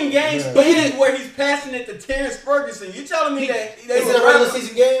 I've seen games But he didn't- where he's passing it to Terrence Ferguson. You telling me that they Is it a regular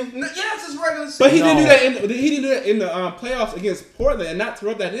season game? No, yeah, it's just regular season. But he didn't do No. that. He didn't do that in the playoffs against Portland, and not to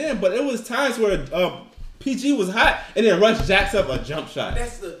rub that in. But it was times where PG was hot, and then Russ jacks up a jump shot.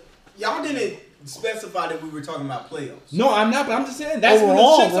 Y'all didn't specify that we were talking about playoffs. No, I'm not. But I'm just saying that's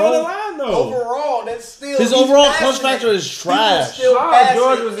Overall, when the chips bro. on the line, though. Overall, that's still His he's overall passing clutch it. factor is He will trash. still Paul pass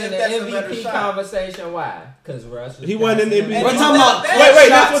George it was if in the that's a better MVP shot. conversation. Why? Because Russ was He wasn't in the passing MVP. him. We're talking about Wait,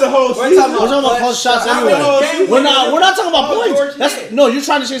 that's for the whole We're season. talking We're talking about clutch shots I anyway. mean, game We're not winners. talking about Paul George points. That's did. no. You're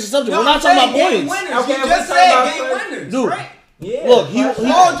trying to change the subject. No, We're not I'm talking saying about game points. winners. Okay, You we're just talking said about game clutch. winners, Dude. right? Yeah. Look, he-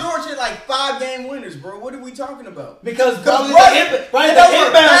 Paul George hit like 5 game winners, bro. What are we talking about? Because probably Russ- the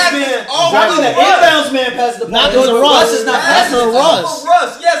inbounds passes man. all Probably the over Russ. inbounds man passes the ball. Not because of Russ Russ. is not That's passing for the ball. Russ.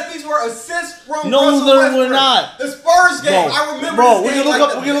 Russ. Yes, these were assists from No, Russell they Westbrook. were not. The Spurs game. Bro, I remember bro, this we game can look like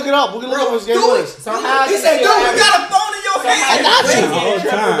up. We can look it up. We can look up his game do list. it. So how He is said, he dude, still you got a phone in your So how hand. he got you. still All the getting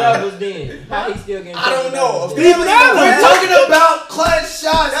triple time. doubles then? How he still getting I don't triple know. doubles then? Steven Adams. We're talking about clutch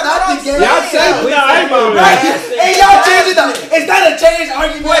shots, That's not what the I'm game. saying. Y'all say We no, I ain't talking about Right? that. Hey, y'all changing the. It's not a change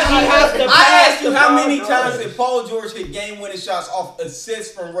argument. But he has to I pass asked you the how ball, many bro. times did Paul George hit game-winning shots off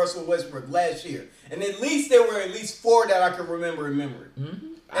assists from Russell Westbrook last year, and at least there were at least 4 that I could remember in memory.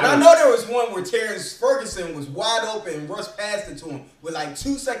 And I know there was one where Terrence Ferguson was wide open and Russ passed it to him with like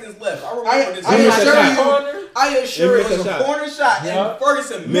 2 seconds left. I remember this. I missed assure that you. Corner? I assure It missed you. was that a shot. corner shot, Yeah. and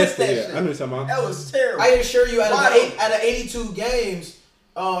Ferguson missed that it. shit. I knew something about. That was terrible. I assure you, out Why? of 82 games,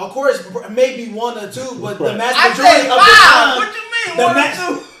 of course, maybe 1 or 2, but the Right. mass I majority said of 5. the time, What you mean? the 1 or ma-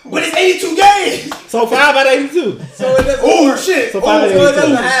 2? but it's 82 games. So 5 out of 82. So it doesn't. Oh shit! So Oh, 5 out of So it 82.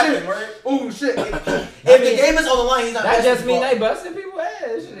 doesn't happen, right? oh shit! If I the mean, game is on the line, he's not. That passing just the mean ball. they busting people ass.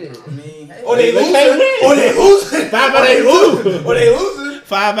 Shit. I mean, hey, Or they They losing. can't win. Or they losing. 5 out of 82. Or they losing.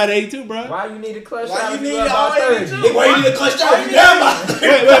 5 out of 82, bro. Why you need a clutch Why shot you if need you up by all 30? 82? Why you need a clutch shot? Why You you down need-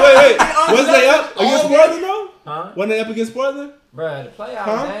 Wait. Was they up against Portland though? Huh? Wasn't they up against Portland? Bruh, the playoff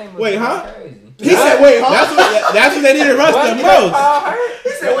Huh? game was Wait, huh? crazy. He said, "Wait, huh?" That's what they needed Russ the Wasn't most. Paul hurt? He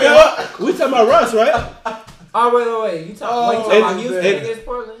said, "Wait, You know huh?" what? We talking about Russ, right? Oh, wait. You talking about Houston and- against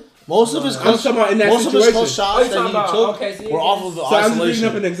Portland? Most of his I'm clutch, talking about in that most of his clutch situation. Oh, shots you that talking he about took OKC were off of the So I'm just bringing up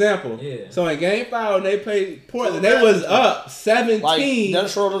isolation. an example. Yeah. So in Game 5, when they played Portland, they was up 17 Like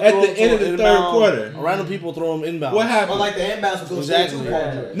Dennis Schroeder at threw the him end of to the an third inbound. quarter. Random people throw him inbound. What happened? But like the inbounds will go Exactly. straight to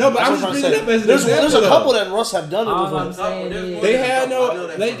Paul George. No, but That's I'm what just I'm bringing it saying. up as an There's example. a couple though. that Russ have done it All with I'm him. saying is They had I know no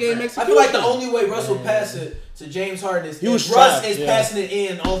that late for a game fact. execution. I feel like the only way Russ will pass it to James Harden is He was if Russ trapped, is yeah. passing it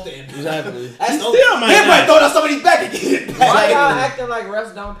in off the inbound. Exactly. That's He the still might He might not. throw it on somebody's back and get it back. why y'all acting like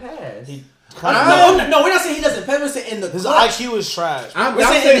Russ don't pass? No, we're not saying he doesn't pass. We're saying in the His clutch. IQ is trash. I'm We're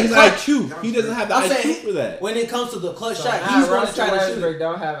saying saying in his the clutch. IQ. He doesn't have the I'm IQ saying for that. when it comes to the clutch So shot, now he's going to Russell try to shoot Westbrook it.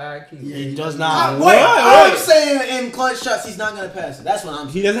 don't have IQ. He does not. Wait, Wait. I'm saying in clutch shots, he's not going to pass it. That's what I'm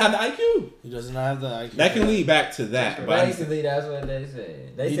saying. He doesn't have the IQ. He doesn't have the IQ. That can lead back to that. But Basically, that's what they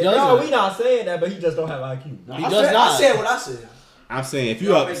said. They He said, doesn't. no, we not saying that, but he just don't have IQ. He I does said, not. I said what I said. I'm saying if you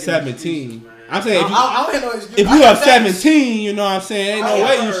Y'all up making 17, excuses, man. I'm saying I don't have no excuse. if I you got up facts. 17, you know what I'm saying? Ain't no I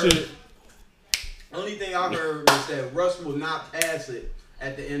way you heard- should. Only thing I heard was that Russ will not pass it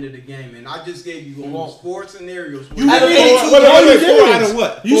at the end of the game, and I just gave you almost 4 scenarios. You Out of didn't. 82, Wait, no, you four didn't. out of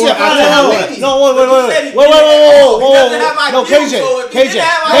what? You Four said out out of what? what? No, wait. He doesn't have IQ, No, so if he didn't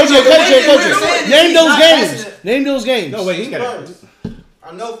have IQ, Name those not games. passing Name those games. No, wait, he got Spurs.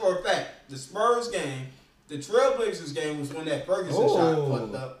 I know for a fact the Spurs game, the Trailblazers game was when that Ferguson shot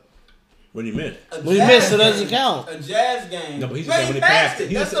fucked up. What do you mean? When you missed, it doesn't count. A Jazz game. No, but he's Man, saying when he passed passed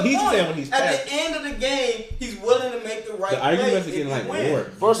it. That's the He's point. saying when he's At passed the end of the game, he's willing to make the right The play. arguments are if getting he like wins.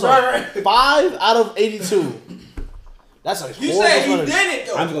 warped. First off, 5 out of 82. That's like You horrible said he percentage. did it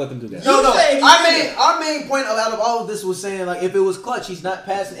though. I'm just gonna let them do that. No. said he did it. Our main point out of all of this was saying like if it was clutch, he's not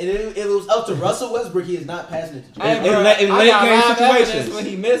passing. And if it was up to Russell Westbrook, he is not passing it to Jalen. Hey, In bro, late I got game live evidence situations. when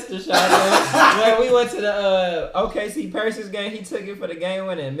he missed the shot. When we went to the OKC Pacers game, he took it for the game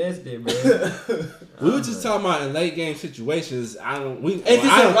winner and missed it, bro. We were just talking about in late game situations. I don't think If it's he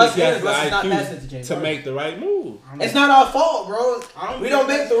a Russ has game, the Russ is not passing it to IQ James to Harden. make the right move. It's not our fault, bro. I don't We think don't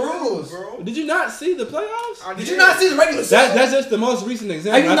make the that's rules. bro. Did you not see the playoffs? I Did you not see the regular season? That's just the most recent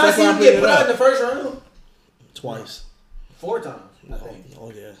example. Have you not That's why seen I'm him get bringing put it out in up. the first round? Twice. 4 times, I think.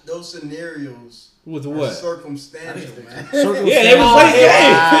 Oh, yeah. Those scenarios With are what? circumstantial, man. Yeah, they was playing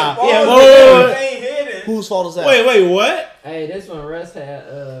games. Wow. Yeah, Balls ain't hitting. Whose fault is that? Wait, what? Hey, this one Russ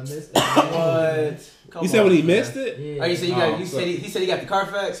had missed it. What? You said when he missed it? Yeah. Oh, you said you Oh, got? You so- said he said he got the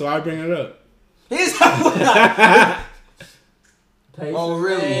Carfax. So I bring it up. He's Pacers, Oh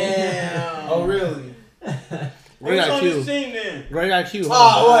really? Damn. Oh really? Great Who's on this IQ. team then? Great IQ.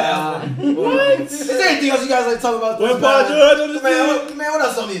 Oh whatever. What? Is there anything else you guys like to talk about? When this, Paul man? George on this team? Man, what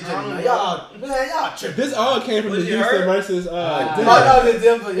else on the agenda? Man? Y'all tripping. This all came from Was the he Houston hurt? versus Oh, Denver. no, the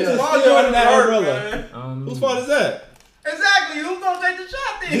Denver, This is yeah. still under that hurt, umbrella. man. Whose fault is that? Exactly. Who's gonna take the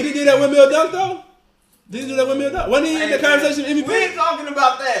shot then? Did he do that windmill dunk though? Did he do that windmill dunk? Wasn't he in the Hey, conversation for We ain't MVP? talking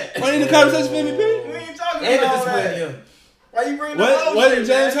about that. Wasn't he in the conversation for We MVP? ain't talking And about it's that. playing him. Why you bringing What? up old Wasn't shit,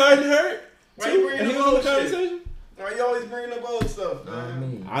 James man? Harden hurt? Why you too? bringing And he up was in the old shit? conversation? Why you always bringing up old stuff, I man?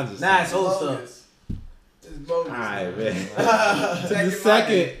 mean, I just Nah, it's old stuff. Bogus. It's bogus. Alright, man.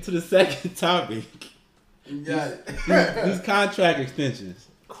 man. to the second topic. You got it. These contract extensions.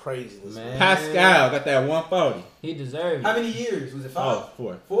 Craziness. man. Pascal got that 140. He deserved How it. many years? Was it 5? Oh,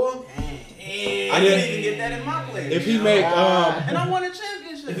 4. 4? I I didn't didn't- even get that in my play. If he make and I won a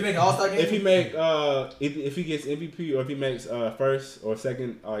championship. If you make an All-Star game? if he make if he gets MVP or if he makes first or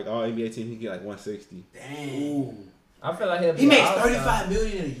second like all NBA team, he get like 160. Damn. Ooh. I feel like he'll be He makes an all-star. $35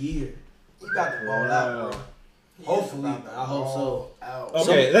 million in a year. He about to ball out, bro. Hopefully. He about to I hope so. ball out.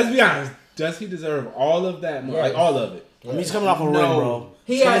 Okay, let's be honest. Does he deserve all of that money? Yes. Like all of it? I mean, he's coming off a ring, No. bro.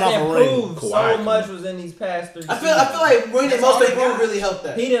 He He's coming has off a ring. improved Kawhi. so much was in these past 3 I feel like winning That's most all they improved got. really helped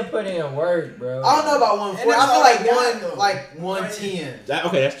that. He didn't put in work, bro. I don't know about And 140. that's I all feel they got, like though. 110. That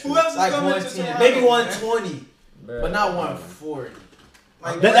okay? That's true. Who else is Like coming to 110. Toronto, Maybe man? 120. Bro. But not 140.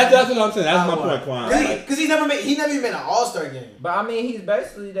 Like, That's what I'm saying. That's my point, Quan. Like, Because he never even made an All-Star game. But I mean, he's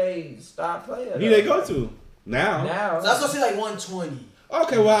basically they star player. who they go to now? Now. So that's what I say like 120.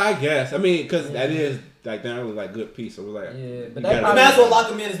 Okay, well I guess. I mean, because that is like they're really like good piece. So we're like, Yeah, but you they gotta- You probably, might as well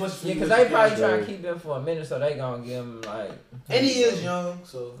lock him in as much as Yeah, you because can. they probably Bro. trying to keep him for a minute, so they gonna give him like. And he is young,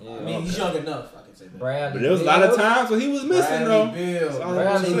 so Yeah. I mean he's young enough. I can say that. Bradley. But there was a lot of times when he was missing though. Bill. That's all I'm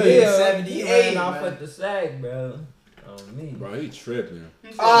Bradley saying. Bill, 78, he ran off man. with the sack, bro. On me. Bro, he tripping.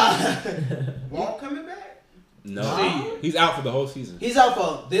 Walt coming back? No, Shit. he's out for the whole season. He's out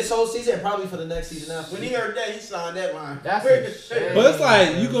for this whole season and probably for the next season after. When he heard that, he signed that line. That's a shame. But it's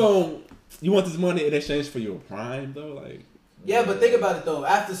like you want this money in exchange for your prime though, like. Yeah, but think about it though.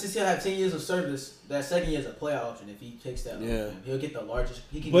 After since he'll have 10 years of service, that second year is a player option. If he takes that, Yeah. he'll get the largest.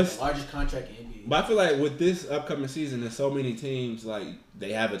 He can But- get the largest contract in NBA. But I feel like with this upcoming season, there's so many teams like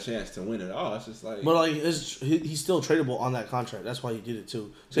they have a chance to win it all. It's just like But like, he's still tradable on that contract. That's why he did it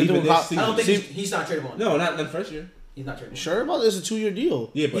too. Same Even thing with this Kyle- season. I don't think See- he's not tradable. no, not the first year. He's not tradable. Sure about this? It's a 2-year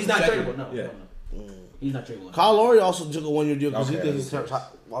deal. Yeah, but He's the not second tradable. No, one, yeah. no. He's not tradable. Kyle Lowry also took a 1-year deal because Okay, he thinks that's he's.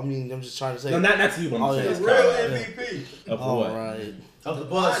 I mean, I'm just trying to say. No, not to you, but I'm Oh, saying yeah. it's The real Kyle. MVP. Of All what? right. Of the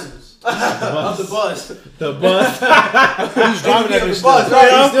bus. Finals. Of the bus. The bus. He's driving that Of bitch the still. bus,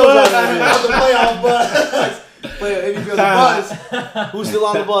 right? He's still driving that Of the playoff bus. Player MVP of the bus. bitch. Who's still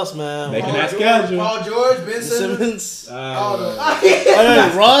on the bus, man? Making that George, schedule. Paul George, Ben Simmons. Simmons. All the-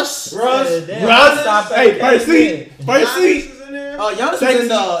 Hey, Russ. Russ. Damn, Russ. stop Hey, at first that seat. First Giannis seat. is in there. Giannis was Second in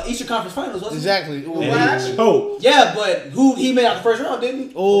the Eastern Conference Finals, wasn't he? Exactly. Ooh. And he choked. Yeah, but who he made out the first round, didn't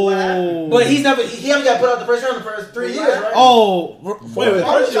he? Oh. But he haven't got put out the first round in the first 3 years, right? Oh. Wait,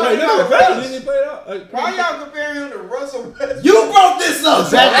 first year. Wait, no, the first year didn't he play it out? Like, Why y'all comparing him to Russell Westbrook? You brought this up.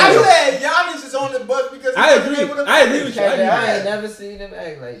 Exactly. I said Giannis is on the bus because he I wasn't agree. able to I agree finish. with you. KJ, I I ain't never seen him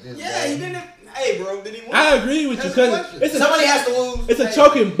act like this. Yeah, bro. he didn't. Hey, bro, did he win? I agree with you That's the because question. Somebody has to lose. it's a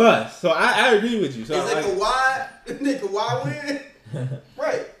choking bust. So I agree with you. So Is it Kawhi? Did Kawhi win?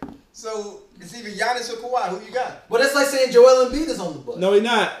 Right. So it's either Giannis or Kawhi. Who you got? But that's like saying Joel Embiid is on the bus. No, he's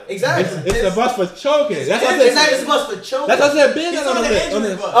not. Exactly. It's a bust for choking. That's what I It's said. a bus for choking. That's what I said. Biz He's on on the the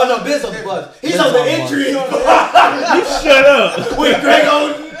injury bus. Oh no, Biz on the bus. He's Biz on the on the injury bus. You shut up. With Greg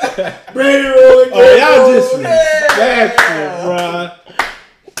Oden, Brady Roy. Oh, y'all disrespectful, bruh.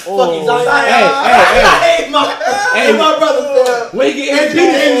 Fucking Zion. Hey. Hey, my brother. When he get Anthony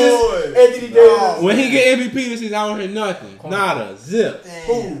MVP, Davis. Anthony Davis. when he get MVP this season, I don't hear nothing. Nada, zip.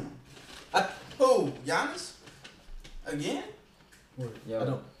 Who? Who? Giannis? Again?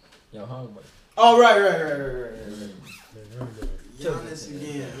 Yo, homeboy. Oh, right. Giannis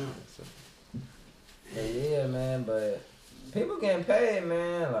again. Yeah, man, but people getting paid,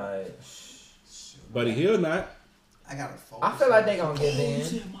 man. Like, Buddy Hill not. I got a phone. I feel like they gonna get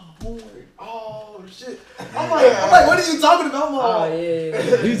in. Oh shit! I'm like, what are you talking about, Oh Mom?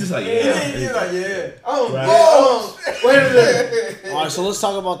 yeah. He's just like, Yeah. Oh, Right. wait a minute. All right, so let's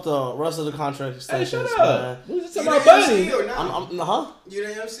talk about the rest of the contract Hey, extensions, shut man. up. We just You talking the about MC Buddy. or no? Huh? You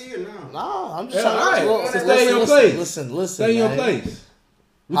the MC or no? Nah, I'm just Yeah, trying all right. to Stay in your place. Listen, Stay in your man. place.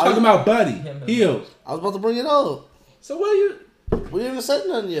 We How talking you- about Buddy Hill. I was about to bring it up. So what are you? We didn't even said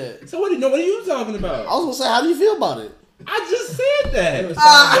nothing yet. So what are you talking I about? was gonna say, how do you feel about it? I just said that. We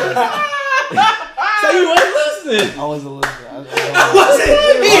So you weren't listening. I wasn't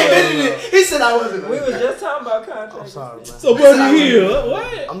listening. He admitted it. He said I wasn't. was just talking about contracts. I'm sorry, man. So Buddy Hill,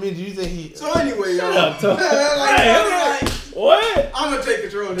 what? I mean, do you think he? So anyway, Shut y'all. up, Tom. Like, What? I'm gonna take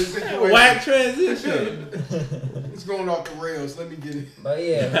control of this situation. Whack transition. It's going off the rails. Let me get it. But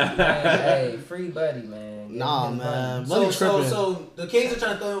yeah, man, hey, free Buddy, man. Give Nah, him man. money. Buddy tripping. So the Kings are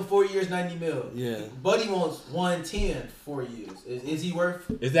trying to throw him 4 years, 90 mil. Yeah. Buddy wants 110 4 years. Is he worth?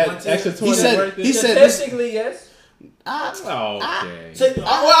 Is that 110? extra 20 He said- worth it? he said this- Statistically, yes. Okay. So,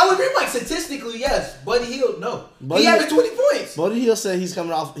 I would agree, like statistically, yes. Buddy Hield, no. Buddy- He averaged 20 points. Buddy Hill said he's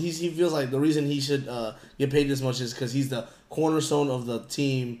coming off. He feels like the reason he should get paid this much is because he's the cornerstone of the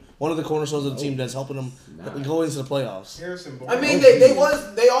team. One of the cornerstones of the team that's helping them go into the playoffs. Harrison I mean, they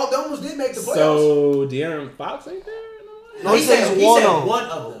almost did make the playoffs. So De'Aaron Fox ain't there? No, he said he's one of them. one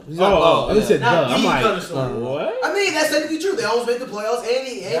of them. He's not- I just said Not duh. I'm the like, cornerstone. what? I mean, that's technically true. They almost made the playoffs, and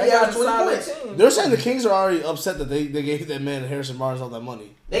he They got a averaged 20 solid points. team. They're saying the Kings are already upset that they gave that man Harrison Barnes all that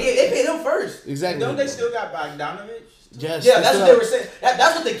money. They paid him first. Exactly. Don't they still got Bogdanovich? Yes. Yeah, they that's still what they have- were saying.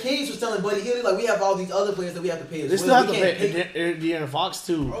 That's what the Kings was telling Buddy Hield. Like, we have all these other players that we have to pay as They well. still have We to can't pay De'Aaron Fox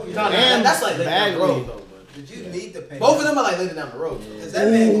too. Oh, yeah. No, And that's like later down the Bagley. road, though. But Did you need to pay? both of them are like later down the road. Because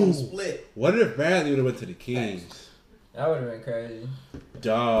that man gonna split. What if Bradley would have went to the Kings? That would have been crazy.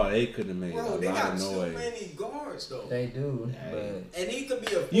 Dog, they could have made Bro, a they lot got of too noise. many guards though. They do, And he could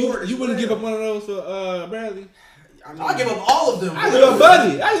be a You forward. you as wouldn't well. give up one of those for Bradley? I mean, I'll give up all of them. I give up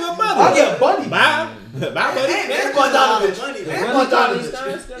Buddy. I give up Buddy. I'll give Buddy. Bye. Bye, Buddy. And That's a lot Bogdanovich. of money, though. And Really, Johnny Bogdanovich.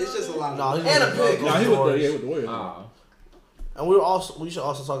 Starnes still It's just a lot. No, Of he's And a gonna pick. go No, he for was it. with the Warriors. Oh. And we should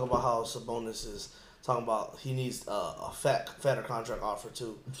also talk about how Sabonis is talking about he needs a fatter contract offer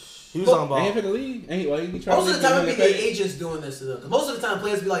too. He was talking Ain't about for the league. Ain't well, he trying Most to of the time, make it be him the pay. agents doing this to them. 'Cause most of the time,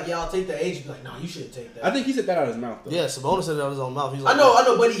 players be like, "Yeah, I'll take the agent." Be like, "No, you shouldn't take that." I think he said that out of his mouth though. yeah. Sabonis said it out of his own mouth. He's I like,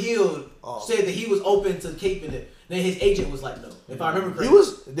 know. Buddy Hield Oh. said that he was open to keeping it. Then his agent was like, "No." If I remember He correctly,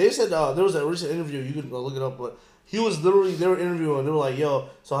 was. They said there was a recent interview. You can look it up, but he was literally. They were interviewing. They were like, "Yo."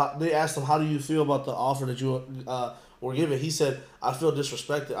 So they asked him, "How do you feel about the offer that you were given?" He said, "I feel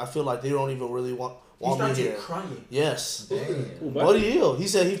disrespected. I feel like they don't even really want he me started here." crying. Yes. Ooh, Buddy Hield. He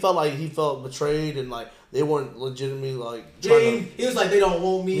said he felt betrayed and like they weren't legitimately like Yeah, trying to. he was like, "They don't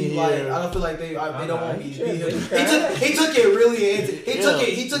want me. Yeah. Like, I don't feel like they don't want me." he to be here. should. He took it really into.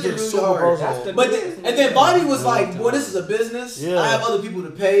 He took it really super hard. personal. That's the But business. and then Bobby was like, "Boy, this is a business. Yeah. I have other people to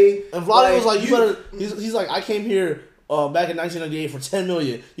pay." And Vladdy was like, "You better." He's like, "I came here back in 1998 for $10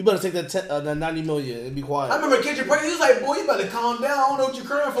 million. You better take that that $90 million and be quiet." I remember Kendrick Perkins. He was like, "Boy, you better calm down. I don't know what you're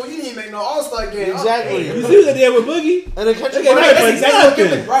crying for. You didn't even make no All-Star game." Exactly. You see what they did with Boogie? And then Kendrick Look at Perkins,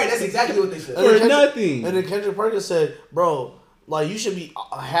 that. That's exactly what they said. And then For Kendrick- nothing. And then Kendrick Perkins said, "Bro, like you should be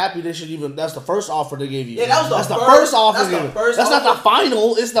happy. They should even. That's the first offer they gave you. Yeah, that was the that's first- the first offer. that's they the gave you. first That's not offer. the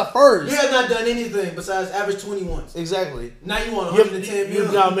final. It's the first. You have not done anything besides average 20 once. Exactly. Now you want You've 110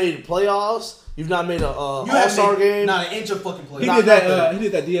 million. now made playoffs. You've not made a You haven't All-Star made game. Not an inch of fucking play. He Not did that. nothing. He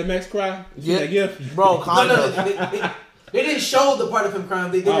did that DMX cry. You see Yeah. that gif? Bro, No, kind no, of. they didn't show the part of him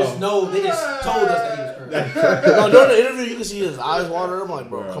crying. They just know. They just told us that he was crying. No, during the interview, you can see his eyes water. I'm like,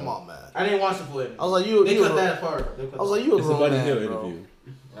 bro, Bro. come on, man. I didn't watch the play. I was like, you. They you cut a- that part. I was like, you a It's a grown Buddy man, Hill bro. interview.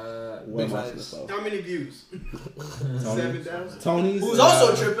 Way Big more facts. so. How many views? 7,000. Tony's. Who's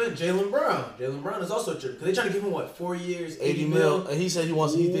also tripping? Jalen Brown. Jalen Brown is also tripping because they trying to give him what 4 years, 80 mil. And he said he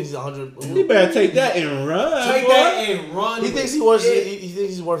thinks he's 100. You better take that and run. Take boy. that and run. He thinks he thinks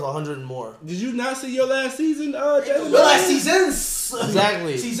he's worth 100 and more. Did you not see your last season, Jalen? Your last seasons.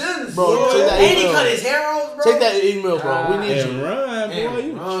 Exactly. Seasons. Bro, Yeah. take that And he 8 cut mil. his hair off, bro. Take that 80 mil, bro. We need And you. run, boy. And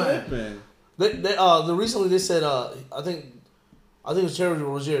You run. tripping. Recently they said I think it was Terry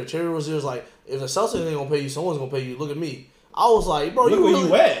Rozier. Terry Rozier's like, if the Celtics ain't gonna pay you, someone's gonna pay you. Look at me. I was like, bro, Look you where really,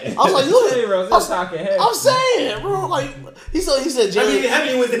 you at. I was like, look. Terry Rozier's talking heavy. I'm saying, bro, like he said, I Jalen. mean, how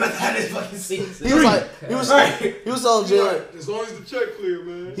many wins they about to have this fucking season? He was telling Jalen. As long as the check clear,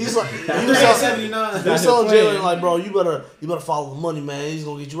 man. He was telling 79. Jalen like, bro, you better follow the money, man. He's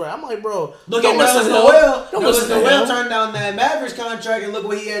gonna get you right. I'm like, bro, Look don't at listen Nerlens to him. Noel. Don't Nerlens listen to Noel him. turned down that Mavericks contract and look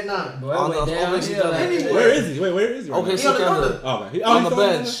what he had now. Boy, On went the- downhill. Anyway. Where is he? Wait, where is he? Okay, He on the so Thunder. Okay. On the he's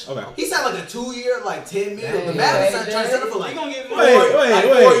bench. Okay. He signed like a 2-year, like 10 mil. Dang, The Mavericks hey, trying to sell him for He like gonna get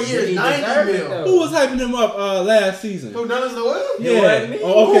Wait. 4 years, He 90 deserved it, mil. though. Who was hyping him up last season? Who Nerlens Noel? Yeah. wasn't me.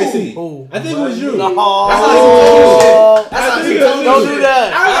 Oh, OKC. Who? I think it was you. No. That's how he I told Don't you. do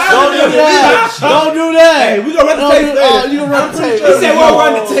that. I- Don't do that. Don't do that. Hey, we gonna run the Don't tape do- later. you gonna run the tape. He said we'll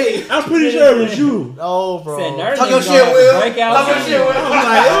run the tape. I'm pretty sure it was you. No, bro. Said Nerlens Talk your gonna shit, have Will. a breakout Talk your season. shit,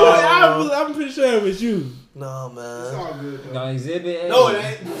 Will. I'm pretty sure it was you. No, It's man. all good, though. Gonna exhibit. No, it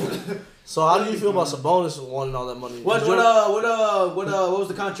ain't. So how do you feel about Sabonis wanting all that money? What was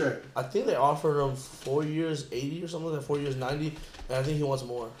the contract? I think they offered him 4 years, 80 or something like that. 4 years, 90, and I think he wants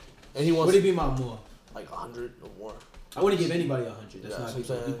more. And he wants What do you mean by more? like 100 or more. I wouldn't give anybody 100. That's Yeah, not that's big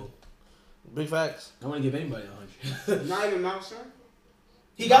what I'm for saying. people. Big facts. I wouldn't give anybody 100. Not even Mount Son?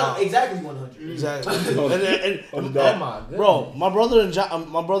 He got exactly 100. Exactly. Oh, and Oh my goodness. bro, my brother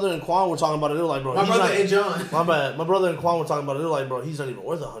and Quan were talking about it. They were like, bro, My he's brother not, and John. my bad. My brother and Quan were talking about it. They were like, bro, he's not even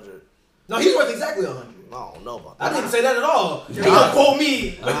worth 100. No, he's worth exactly 100. I don't know about I that. didn't say that at all. He gonna quote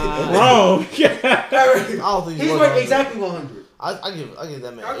me. Bro. I don't think He's worth worth 100. exactly 100. I give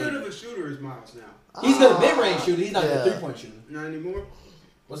that man. How good 80. of a shooter is Miles now? He's good mid-range shooter. He's not Yeah. a three-point shooter. Not anymore?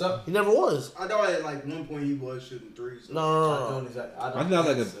 What's up? He never was. I thought at like one point he was shooting threes. No. I don't exactly. I think that was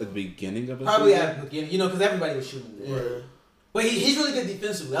like at the beginning of it. Probably at the beginning, because everybody was shooting there. Yeah. But he's really good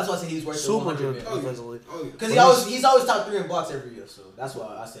defensively. That's why I said he's worth the Super 100 good million. defensively. Oh, yeah. Because he's always top 3 in blocks every year, so that's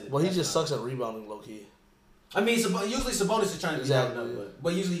why I said it. Well, he That's just not- sucks at rebounding, low key. I mean, usually Sabonis is trying to be Exactly. exactly.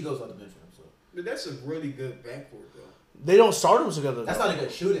 But usually he goes off the bench for him. So But that's a really good backcourt, though. They don't start them together. that's though. not a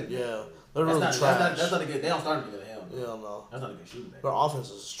good shooting. Yeah, they're That's really not, trash. that's not a good. They don't start them together. Hell no. Yeah, no. That's not a good shooting. Back. Their offense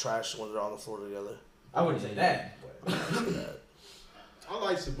is trash when they're on the floor together. I wouldn't say that. But. I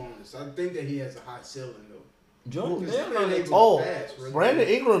like Sabonis. I think that he has a high ceiling, though. Jordan He's Bell been on able it. to Oh, pass, really. Brandon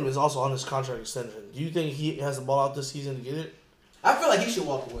Ingram is also on his contract extension. Do you think he has the ball out this season to get it? I feel like he should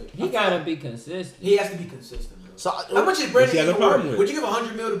walk away. He gotta be consistent. He has to be consistent. Bro. So How much is Brandon he has a Ingram problem worth? with? Would you give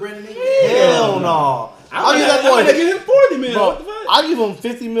 $100 million to Brandon Ingram? Hell no. I'll give that I'm boy. give him 40 million. Bro, What the fuck? I'll give him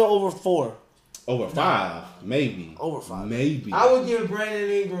 50 mil over 4. Over 5, maybe. Over 5. Maybe. I would give Brandon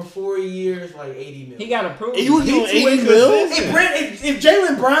Ingram 4 years, like $80 million. He gotta prove. You would He give him too 80 mil? inconsistent. If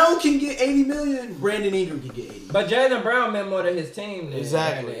Jalen Brown can get $80 million, Brandon Ingram can get $80 million. But Jalen Brown meant more to his team than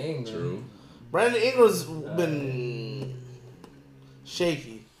Exactly. Brandon Ingram. True. Brandon Ingram's been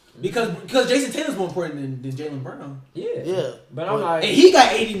shaky. Because Jason Tatum's more important than Jalen Brown. Yeah. Yeah. But I'm like, And he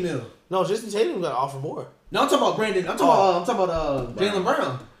got $80 million. No, Jason Tatum got to offer more. No, I'm talking about Brandon. I'm talking about Jalen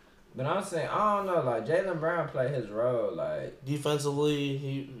Brown. but I'm saying I don't know. Like Jalen Brown played his role. Like Defensively,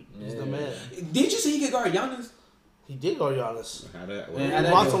 he's the Yeah. man. Didn't you see he could guard Giannis? He did go Giannis. How that Yeah, He how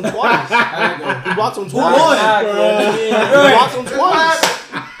that blocked go? him twice. How'd that He blocked him Who twice. won? He blocked him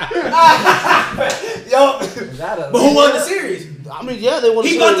twice. Yo, is that a? but who won the series? I mean, yeah, they won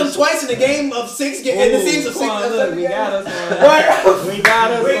the He got them series. twice in the game of 6 in the series of 6. Come on, look, we got us one. Right. We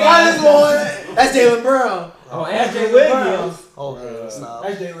got us We got this one. That's Jalen Brown. Oh, Andrew Williams. Okay, stop.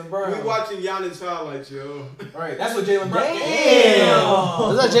 That's Jalen Brown. We watching Giannis highlights, yo. Right. That's what Jalen Brown.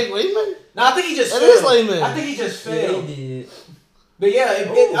 Is that Jake Layman? No, I think he just. That failed. is Layman. I think he just Yeah, failed. he did. But yeah,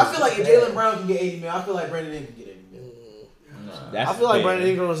 I feel like if Jalen Brown can get $80 million, I feel like Brandon Ingram can get $80 million. Nah. I feel like Brandon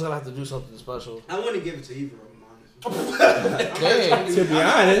Ingram is going to have to do something special. I want to give it to either of them, honestly. Dang. To be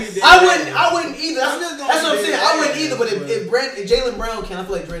honest, I wouldn't either. That's I'm just gonna what I'm say saying. that. I wouldn't either. But if Jalen Brown can, I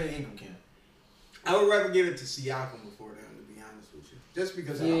feel like Brandon Ingram can. I would rather give it to Siakam before them, to be honest with you. Just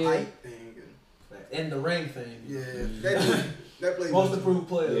because of the Yeah. height thing. And the ring thing. That plays. Most improved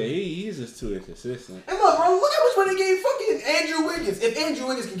player. yeah, he's just too inconsistent. And look, bro, look how much money they gave fucking Andrew Wiggins. If Andrew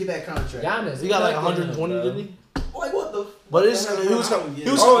Wiggins can get that contract, Giannis. He got like nothing, 120, bro. didn't he? like what the? But it's, he was Oh, coming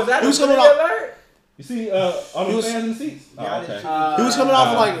Oh, is that he was a coming coming out. alert? You see, all the fans in the seats. Oh, okay. He was coming off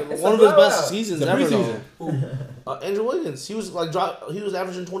of like It's one a of his best blowout. seasons It's a ever. preseason. Though. Andrew Wiggins, he was like he was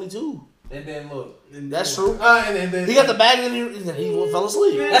averaging 22. And then look. That's true. And then He got the bag and he fell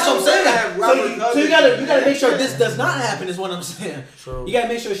asleep. That's what I'm saying. So you gotta make sure this does not happen. Is what I'm saying. True. You gotta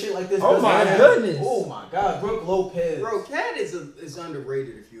make sure shit like this. Oh doesn't my happen. goodness. Oh my God, Brooke Lopez. Bro, Cat is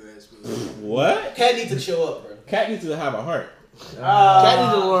underrated if you ask me. What? Cat needs to show up, bro. Cat needs to have a heart. Cat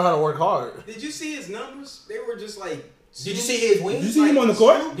needs to learn how to work hard. Did you see his numbers? They were just like. Did you see his wings? Did you see him on the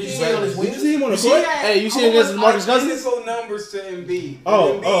court? Did you see him on his Did you wings? see him on the court? Hey, you see him against Marcus Cousins? Identical numbers to Embiid.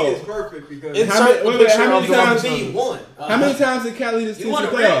 Oh, Embiid is perfect because. Insert How many- the wait, wait, picture how of many times- Marcus Embiid won. How many times did Cat lead his He team to won the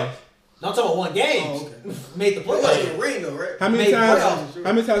a ring. playoffs? No, I'm talking about one game. Oh, okay. Made the It wasn't playoffs. a ring though, right? How many Made times? playoffs.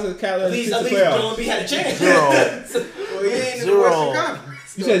 How many times has Cat At led his least, team at to least the Joel playoffs? Embiid had a chance. Zero. Well, he ain't in the Zero. Western Conference.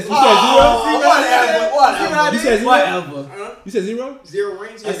 You said zero. Whatever. You said zero. Whatever. Huh? You said zero. 0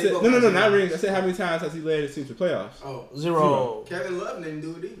 rings. I Yeah, they said both no, got zero. not rings. I said how many times has he led his team to playoffs? Oh, 0. Kevin Love didn't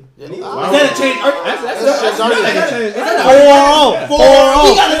do it either. Yeah. And he was- Wow. Is that a change? That's That's 4-0. 4-0.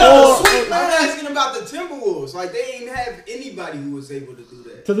 He got another sweep, I'm man. asking about the Timberwolves. Like they didn't have anybody who was able to do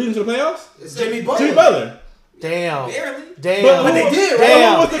that. To lead him to the playoffs? Jimmy Butler. Jimmy Butler. Damn. Barely. Damn. But they did, right?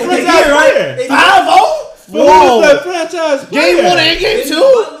 Damn. Who was the They franchise did, right? player? They did. 5-0? Who was the franchise player? Game 1 and Game 2?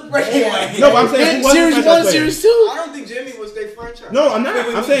 No, but I'm saying who was the Series franchise 1, player? Series 2? I don't think Jimmy was their franchise. No, I'm not.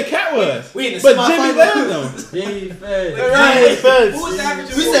 I'm saying Cat was. We in the But Jimmy semifinals. led them. Defense. Right. Defense. Who was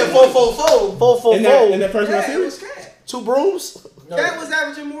averaging? We more said points? 4-4-4. 4-4-4. In that first round Yeah, it was series? Cat. 2 brooms? Cat was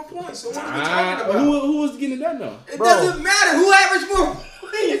averaging more points. So what are we talking about? Who was getting it done though? It Bro. doesn't matter who averaged more points.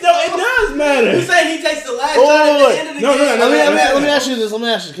 It does matter. You saying he takes the last Oh, shot at wait. the end of the No, game? Let me ask you this.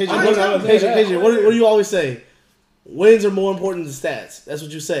 KJ, I know that. KJ, what do you always say? Wins are more important than stats. That's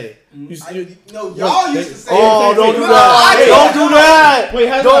what you say. No, y'all used to say. Oh, don't do No, that. I Don't do that. Wait,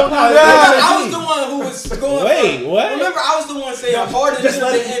 how Don't do that. I was the one who was going. Wait, what? Remember, I was the one saying Harden Just should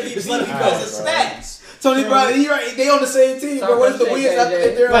let be it- MVP just let it be because of bro. stats. Tony, bro, he right. They on the same team, So bro. What is the much wins shit, after KJ.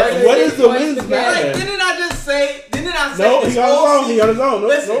 if they're Like, right? what is the wins Like, matter? Like, didn't I just say? Didn't I say No, this he on his whole own. season? He on his own.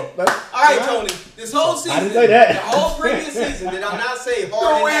 Listen. Nope. All right, Tony. This whole season, didn't say that. the whole previous season, did I not say The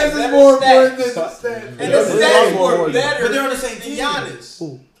Harden wins had is better more stats? important than the stats. And Yeah, the it's stats more were important. better But they're on the same than team. Giannis.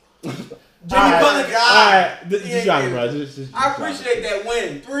 Jimmy Butler. Alright, just drop it, bro. Just I appreciate that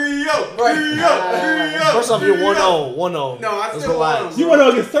win. 3-0. Right. 3-0. First off, you're 1-0. 1-0. No, I Let's still relax. won. You want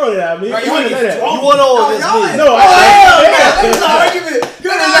to get started at me? Right, You want to say that? You 1-0 against y'all me. is- No, That is an argument.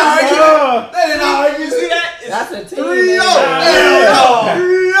 That is an argument. That is an You argument. see that? It's That's a team. 3-0. man.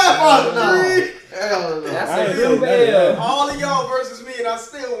 3-0. That's I a ain't real saying that. bad. All of y'all versus me, and I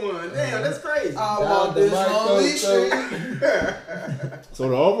still won. Damn, that's crazy. I Down want the this Michael, on Lee so- Street. So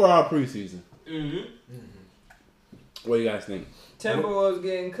the overall preseason, Mm-hmm. what do you guys think? Timberwolves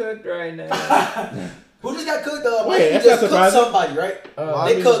getting cooked right now. Who just got cooked? Wait, Mikey that's just not cooked surprising. somebody, right? Why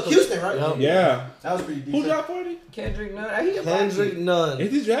They did cooked you- Houston, right? Yep. Yeah. That was pretty Who decent. dropped 40? Kendrick Nunn. He a Kendrick Nunn.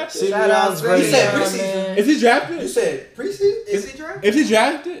 Is he drafted? See- Shout out Preseason. Preseason, He said man. preseason. Is he You drafted? said preseason? Is he drafted? Is he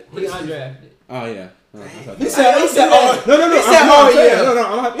drafted? He undrafted. Oh yeah. Oh, I thought He that. said, oh. No. He said, I'm oh, saying, yeah. No,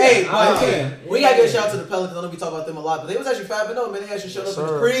 I'm happy. Hey, I'm but saying. we gotta give a shout out to the Pelicans. I know we talk about them a lot, but they was actually 5-0, man. They actually showed Yes, up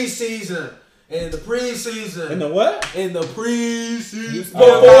in the sir. preseason. In the preseason. In the what? In the preseason. You Before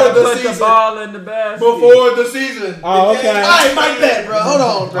gotta the put the season. ball in the basket. Before the season. Oh, okay. I ain't like that, bro. Hold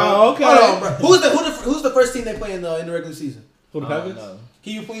on, bro. Oh, okay. Hold on, bro. Who's the first team they play in the regular season? Who the I don't Pelicans? know.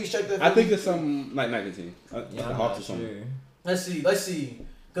 Can you please check that? I for think me? it's some like Nike team. Yeah, the I'm Hawks or not something. sure. Let's see.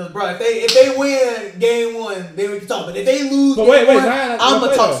 Cause bro, if they win game 1, then we can talk. But if they lose But game wait, 1, Zion not I'm gonna gonna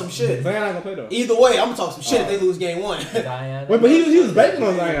play, talk though. some shit. Zion not gonna play though. Either way, I'm gonna talk some shit if Oh. they lose game 1. Zion. Wait, but he was banking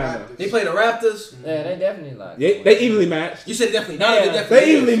on Zion though. They play the Raptors. Yeah, they definitely like. They evenly matched. You said definitely not. Yeah. They definitely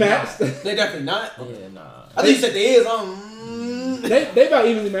They evenly is. matched. They definitely not. Yeah, nah. I think you said they is. They about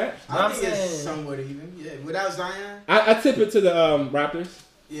evenly matched. I I'm think it's saying- somewhat even. Yeah, without Zion. I tip it to the Raptors.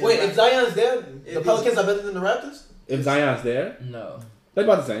 Yeah, Wait, like- if Zion's there, It the is- Pelicans are better than the Raptors? If Zion's there, No. they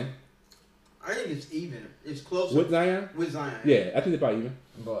about the same. I think it's even. It's closer With Zion, with Zion. yeah, I think they about even.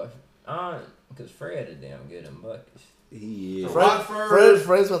 But because Fred is damn good in buckets. Yeah.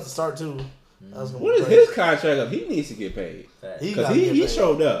 Fred's about to start too. That's gonna What be is great. his contract up? He needs to get paid Facts. He because gotta get he paid.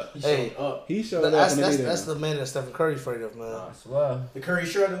 showed up. Hey, He showed up. that's when they needed that's him. the man that Stephen Curry's afraid of, man. I swear. The Curry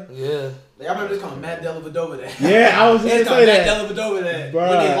Shredder. Yeah. I remember this called Matt Dellavedova that. Yeah, I was They just called gonna say Matt that. Dellavedova that. Bruh,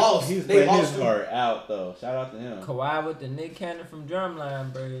 When they lost. He's They playing lost his too. heart out though. Shout out to him. Kawhi with the Nick Cannon from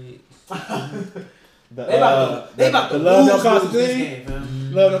Drumline braids. The, They about to the love no lose cost this thing. game,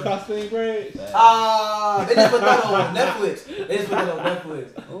 man. Love no cost thing, great. They just put that on Netflix. They just put that on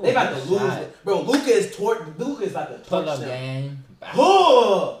Netflix. They about to lose it. Bro, Luka is about to Pull torch up them. game.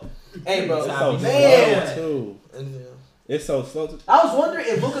 Huh. Hey, bro. It's so Man. slow too. And, yeah. It's so slow. I was wondering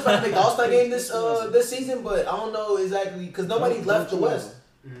if Luka's about to make the All-Star game this season, but I don't know exactly because nobody left the West.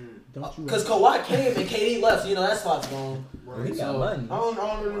 Because Kawhi came and KD left, so you know that spot's gone. He got money. I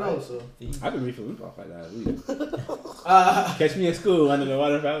don't really know. So I've been refilling off like that. Catch me in school under the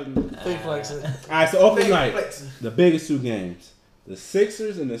water fountain. Fake flexing. All right, so opening night, the biggest two games: the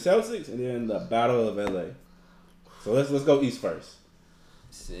Sixers and the Celtics, and then the Battle of LA. So let's go East first.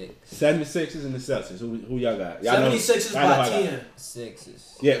 76ers and the Celtics. Who y'all got? Y'all 76ers by 10.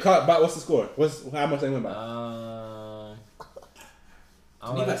 Sixers. Yeah, what's the score? How much they win by? He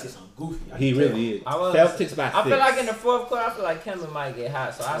about to say something goofy. He really is. Celtics by 6. I feel like in the fourth quarter, I feel like Kemba might get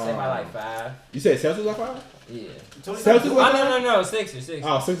hot, so I say by like 5. You said Celtics by 5? Yeah. Celtics by 5? No, Sixers.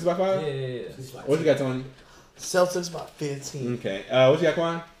 Oh, Sixers by 5? Yeah. What you got, Tony? Celtics by 15. Okay. What you got,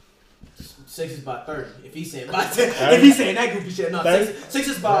 Quan? Sixers by 30. If he's saying by 10, if he's saying that goofy shit, no.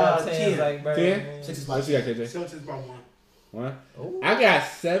 Sixers by 10. 10? Sixers by What you got, KJ? Celtics by 1. 1? I got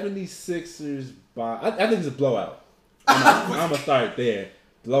 76ers by. I think it's a blowout. I'm gonna start there.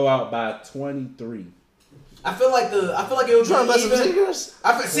 Blowout by 23. I feel like it would Trying to mess be with even. Sneakers?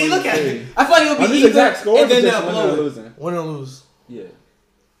 See, look at it. I feel like it would be These even, exact scores and then or just they'll winning or blow it. losing? Win or lose? Yeah.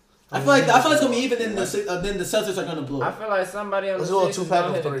 I feel like it's gonna be even. Then the Celtics are gonna blow I it. feel like somebody on the Let's go Sixers 2-pack gonna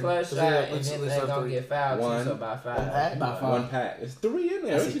of hit a 3. clutch shot, and Let's then do they gonna 3. get fouled too, One. so by 5. By 5. 1 pack. It's 3 in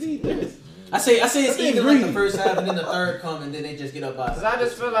there. What you need this? I say it's being even like the greedy. first half, and then the third come, and then they just get up by. Cause I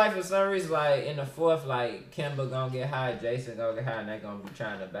just feel like for some reason, like in the fourth, like Kemba gonna get high, Jason gonna get high, and they gonna be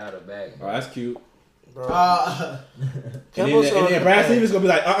trying to battle back. Oh, that's cute. Bro. And Kemba's then Brad Stevens gonna be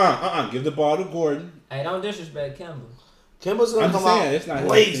like, give the ball to Gordon. Hey, don't disrespect Kemba. Kemba's I'm gonna just come saying, out it's not his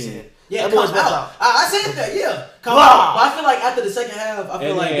blazing. team. Yeah, That come boy's out. out. I said that. Yeah, come Blah. out. But I feel like after the second half, I feel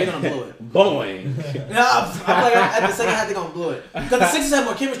And like then- they're gonna blow it. Boing. No, I feel like at the second half they're gonna blow it because the Sixers have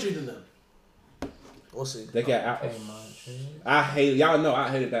more chemistry than them. We'll see. They got out. Hey, man, shit. I hated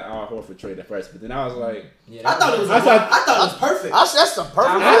that Al Horford trade at first, but then I was like, Yeah, I thought it was. I thought- I thought it was perfect. That's the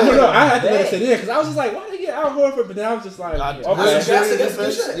perfect. I don't know. I had to let Dang. it sit in because I was just like, why did he get Al Horford? But then I was just like, God, okay, That's a good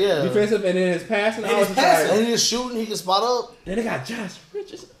defense, shit. yeah. defensive, and then his passing. And I was his just like, passing. And he's shooting. He can spot up. then they got Josh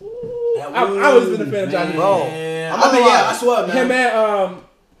Richardson. Ooh. I always been a fan of Josh. Bro. Man, I'm not gonna lie. I swear, man. Him and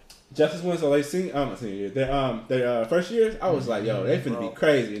Justice Winslow, they senior, their first years. I was like, yo, they finna be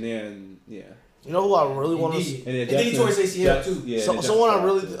crazy, and then yeah. You know who I really want to Indeed. see? And then he tore his ACL too. Yeah, Someone I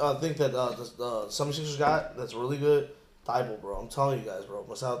really think that the 76ers got that's really good. Thibault, bro. I'm telling you guys, bro.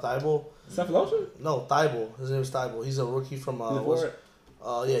 Masai Thibault. Cephalosha? No, Thibault. His name is Thibault. He's a rookie from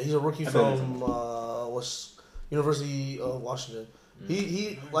he's a rookie I from University of Washington.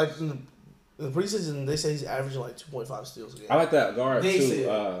 He like in the preseason they say he's averaging like 2.5 steals a game. I like that guard They too.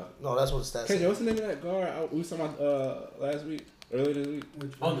 said- No, that's what the stats KJ, say. what's the name of that guard we was talking about earlier this week?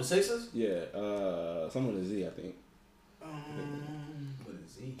 On the Sixers? Yeah, someone with a Z, I think. What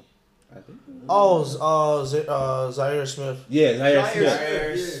is he? I think. Zaire Smith. Yeah, Zaire Smith.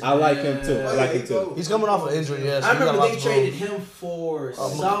 Smith. I like him too. I like him too. He's coming off an injury. Yes, I he got remember lots they of traded growth. him for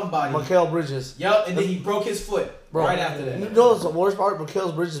somebody. Mikal Bridges. Yup, and then he broke his foot Bro, right after that. You know what's the worst part?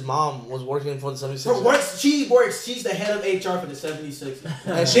 Mikal Bridges' mom was working for the 76ers. She works. She's the head of HR for the 76ers.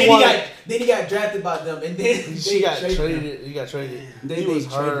 And she wanted, then he got drafted by them, and then she they got traded him. traded. He got traded. They He was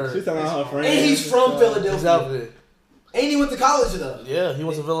traded him. hurt. She's talking about her friends. And he's from Philadelphia. Exactly. And he went to college though. Yeah, he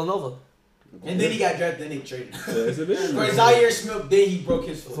went to Villanova. And then he got drafted. Then they traded him. Yeah, it's a big For Zaire Smith, then he broke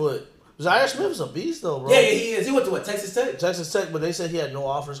his foot. Zaire Smith's a beast though, bro. Yeah, he is. He went to what? Texas Tech. Texas Tech, but they said he had no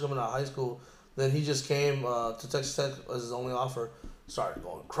offers coming out of high school. Then he just came to Texas Tech as his only offer. Started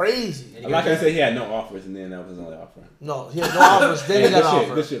going crazy. I'm not gonna say he had no offers and then that was his only offer. No, he had no offers. Then he got an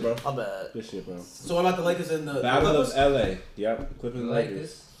offer. Good shit, bro. I'm bad. Good shit, bro. So what about the Lakers and the Battle of Clippers? LA. Yep. Clippers and Lakers.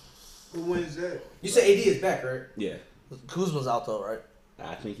 Lakers. Who wins that? You said AD is back, right? Yeah. Kuzma's out though, right?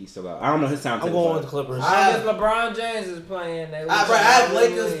 I think he's still out. I don't know his time. I'm going with the Clippers. If LeBron James is playing, they I have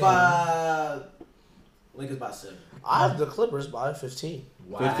Lakers by 7. I have the Clippers by 15.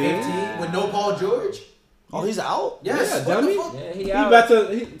 15? With no Paul George? Oh, he's out? Yes. Yeah, what dummy. the fuck? Yeah, he He out. back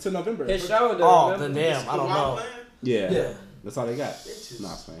to November. His shoulder. Oh, remember? then damn, I don't know. Yeah. Yeah. That's all they got. It's just, Nah,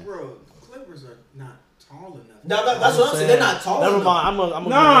 man. bro, Clippers are not tall enough. No, that's what I'm saying. They're not tall Never enough. mind. I'm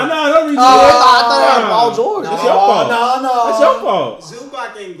No, a don't read I thought I had Paul George. That's your fault. No. That's your fault.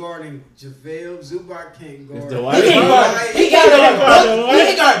 Zubac ain't guarding JaVale. Zubac can't guard. It's Dwight. He can't guard. He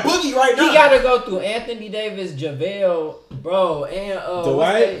can't guard Boogie right now. He got to go through Anthony Davis, JaVale, bro, and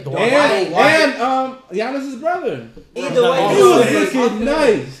Dwight and Giannis's brother. Either way, He he was was looking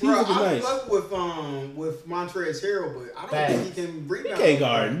nice. He Bro, was looking I nice. fuck with Montrezl Harrell, but I don't think he can He rebound. can't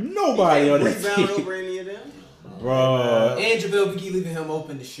guard nobody on He that can't rebound team. over any of them. Bro. And JaVale McGee leaving him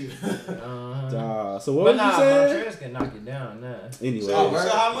open to shoot. So what But was you saying? Montrezl can knock it down now. Anyway. So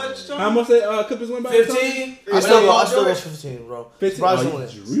how much? Tony? How much they Clippers win by? 15. I still go 15, bro. 15. Surprisingly.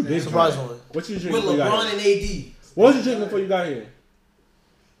 You big Surprisingly. What you With drinking before you got LeBron here? and AD. What was you drinking before you got here?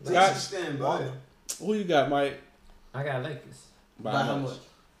 Scott, stand by. Who you got, Mike? I got Lakers. By how much?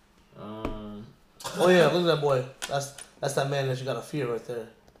 Oh yeah, look at that boy. That's that man that you gotta fear right there.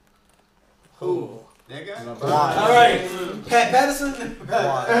 Who? That guy? All right. Pat Patterson.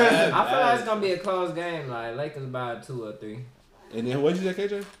 I feel like it's gonna be a close game. Like Lakers by 2 or 3. And then what did you say,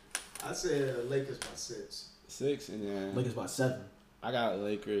 KJ? I said Lakers by 6. 6, and then Lakers by 7. I got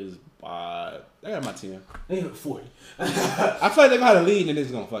Lakers by. I got my 10. They hit 40. I feel like they're gonna have a lead and they're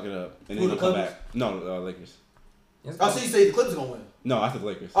just gonna fuck it up and Who, then the gonna come Clippers? back. No, Lakers. Oh, so you say the Clippers gonna win? No, I said the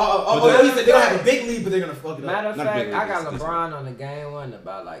Lakers. Oh, you said they're gonna have a big lead, but they're gonna fuck it up. Matter of Not fact, big I got Lakers, LeBron on the game winning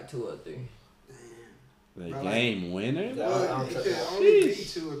about like 2 or 3. The game winner. Well, it could only be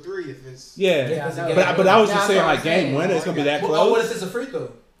 2 or 3 if it's. Yeah, Yeah, I know. but I was Yeah, just I saying know like what I'm game saying. winner. It's gonna be that Oh, close. what if it's a free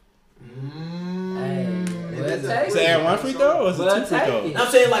throw? Hey, we'll that's a- take Is it. it at one free throw or is it We'll 2 free take throws? it.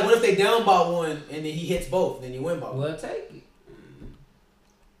 I'm saying like, what if they down by 1 and then he hits both, then you win by 1? We'll take it.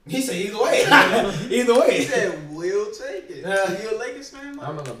 He said either way. Either He way. said, we'll take it. So you a Lakers fan, Mike?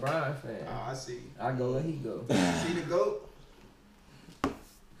 I'm a LeBron fan. Oh, I see. I go where he go. See the GOAT?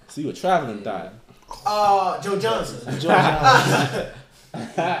 So you were traveling, died. Joe Johnson.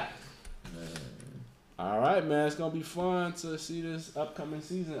 All right, man. It's gonna be fun to see this upcoming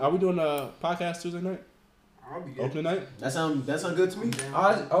season. Are we doing a podcast Tuesday night? I'll be good. Opening night? That sound good to me. Oh,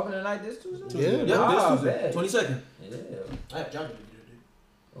 it's opening night this Tuesday? Yeah. Oh, This bet. 22nd. Yeah. I have John.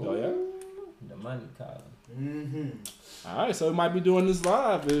 Oh, yeah? The money calling. Mm-hmm. All right, so we might be doing this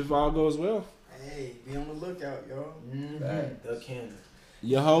live if all goes well. Hey, be on the lookout, y'all. Mm-hmm. The Cannon.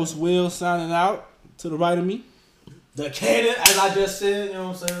 Your host Will signing out to the right of me. The Cannon, as I just said, you know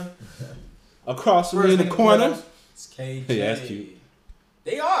what I'm saying? Across from me in the corner. It's KJ. Yeah, that's cute.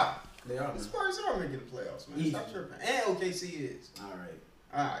 They are. They are. The Spurs are making the playoffs, man. Easy. Stop tripping. And OKC is. All right.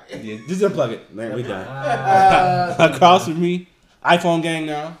 All right. Yeah, just unplug it. Man, we done. Ah, Across from me, iPhone gang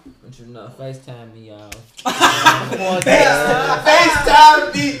now. but you know, FaceTime me, y'all.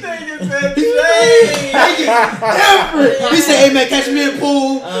 FaceTime me. He said, "Hey man, catch me in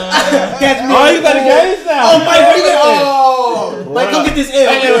pool. Catch me." Oh, you got the games now. Oh, Mike, where you get? Oh, Mike, come get this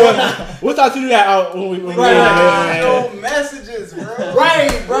L. We'll talk to you that when we No messages, bro.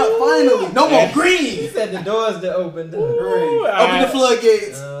 Right, bro. Finally, no more He green. said the doors to open. Open the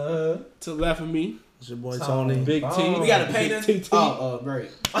floodgates. To the left of me, It's your boy Tony. Big T. We got a painter. Big T. Oh, great.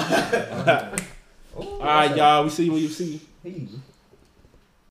 All right, y'all. We see you when you see. He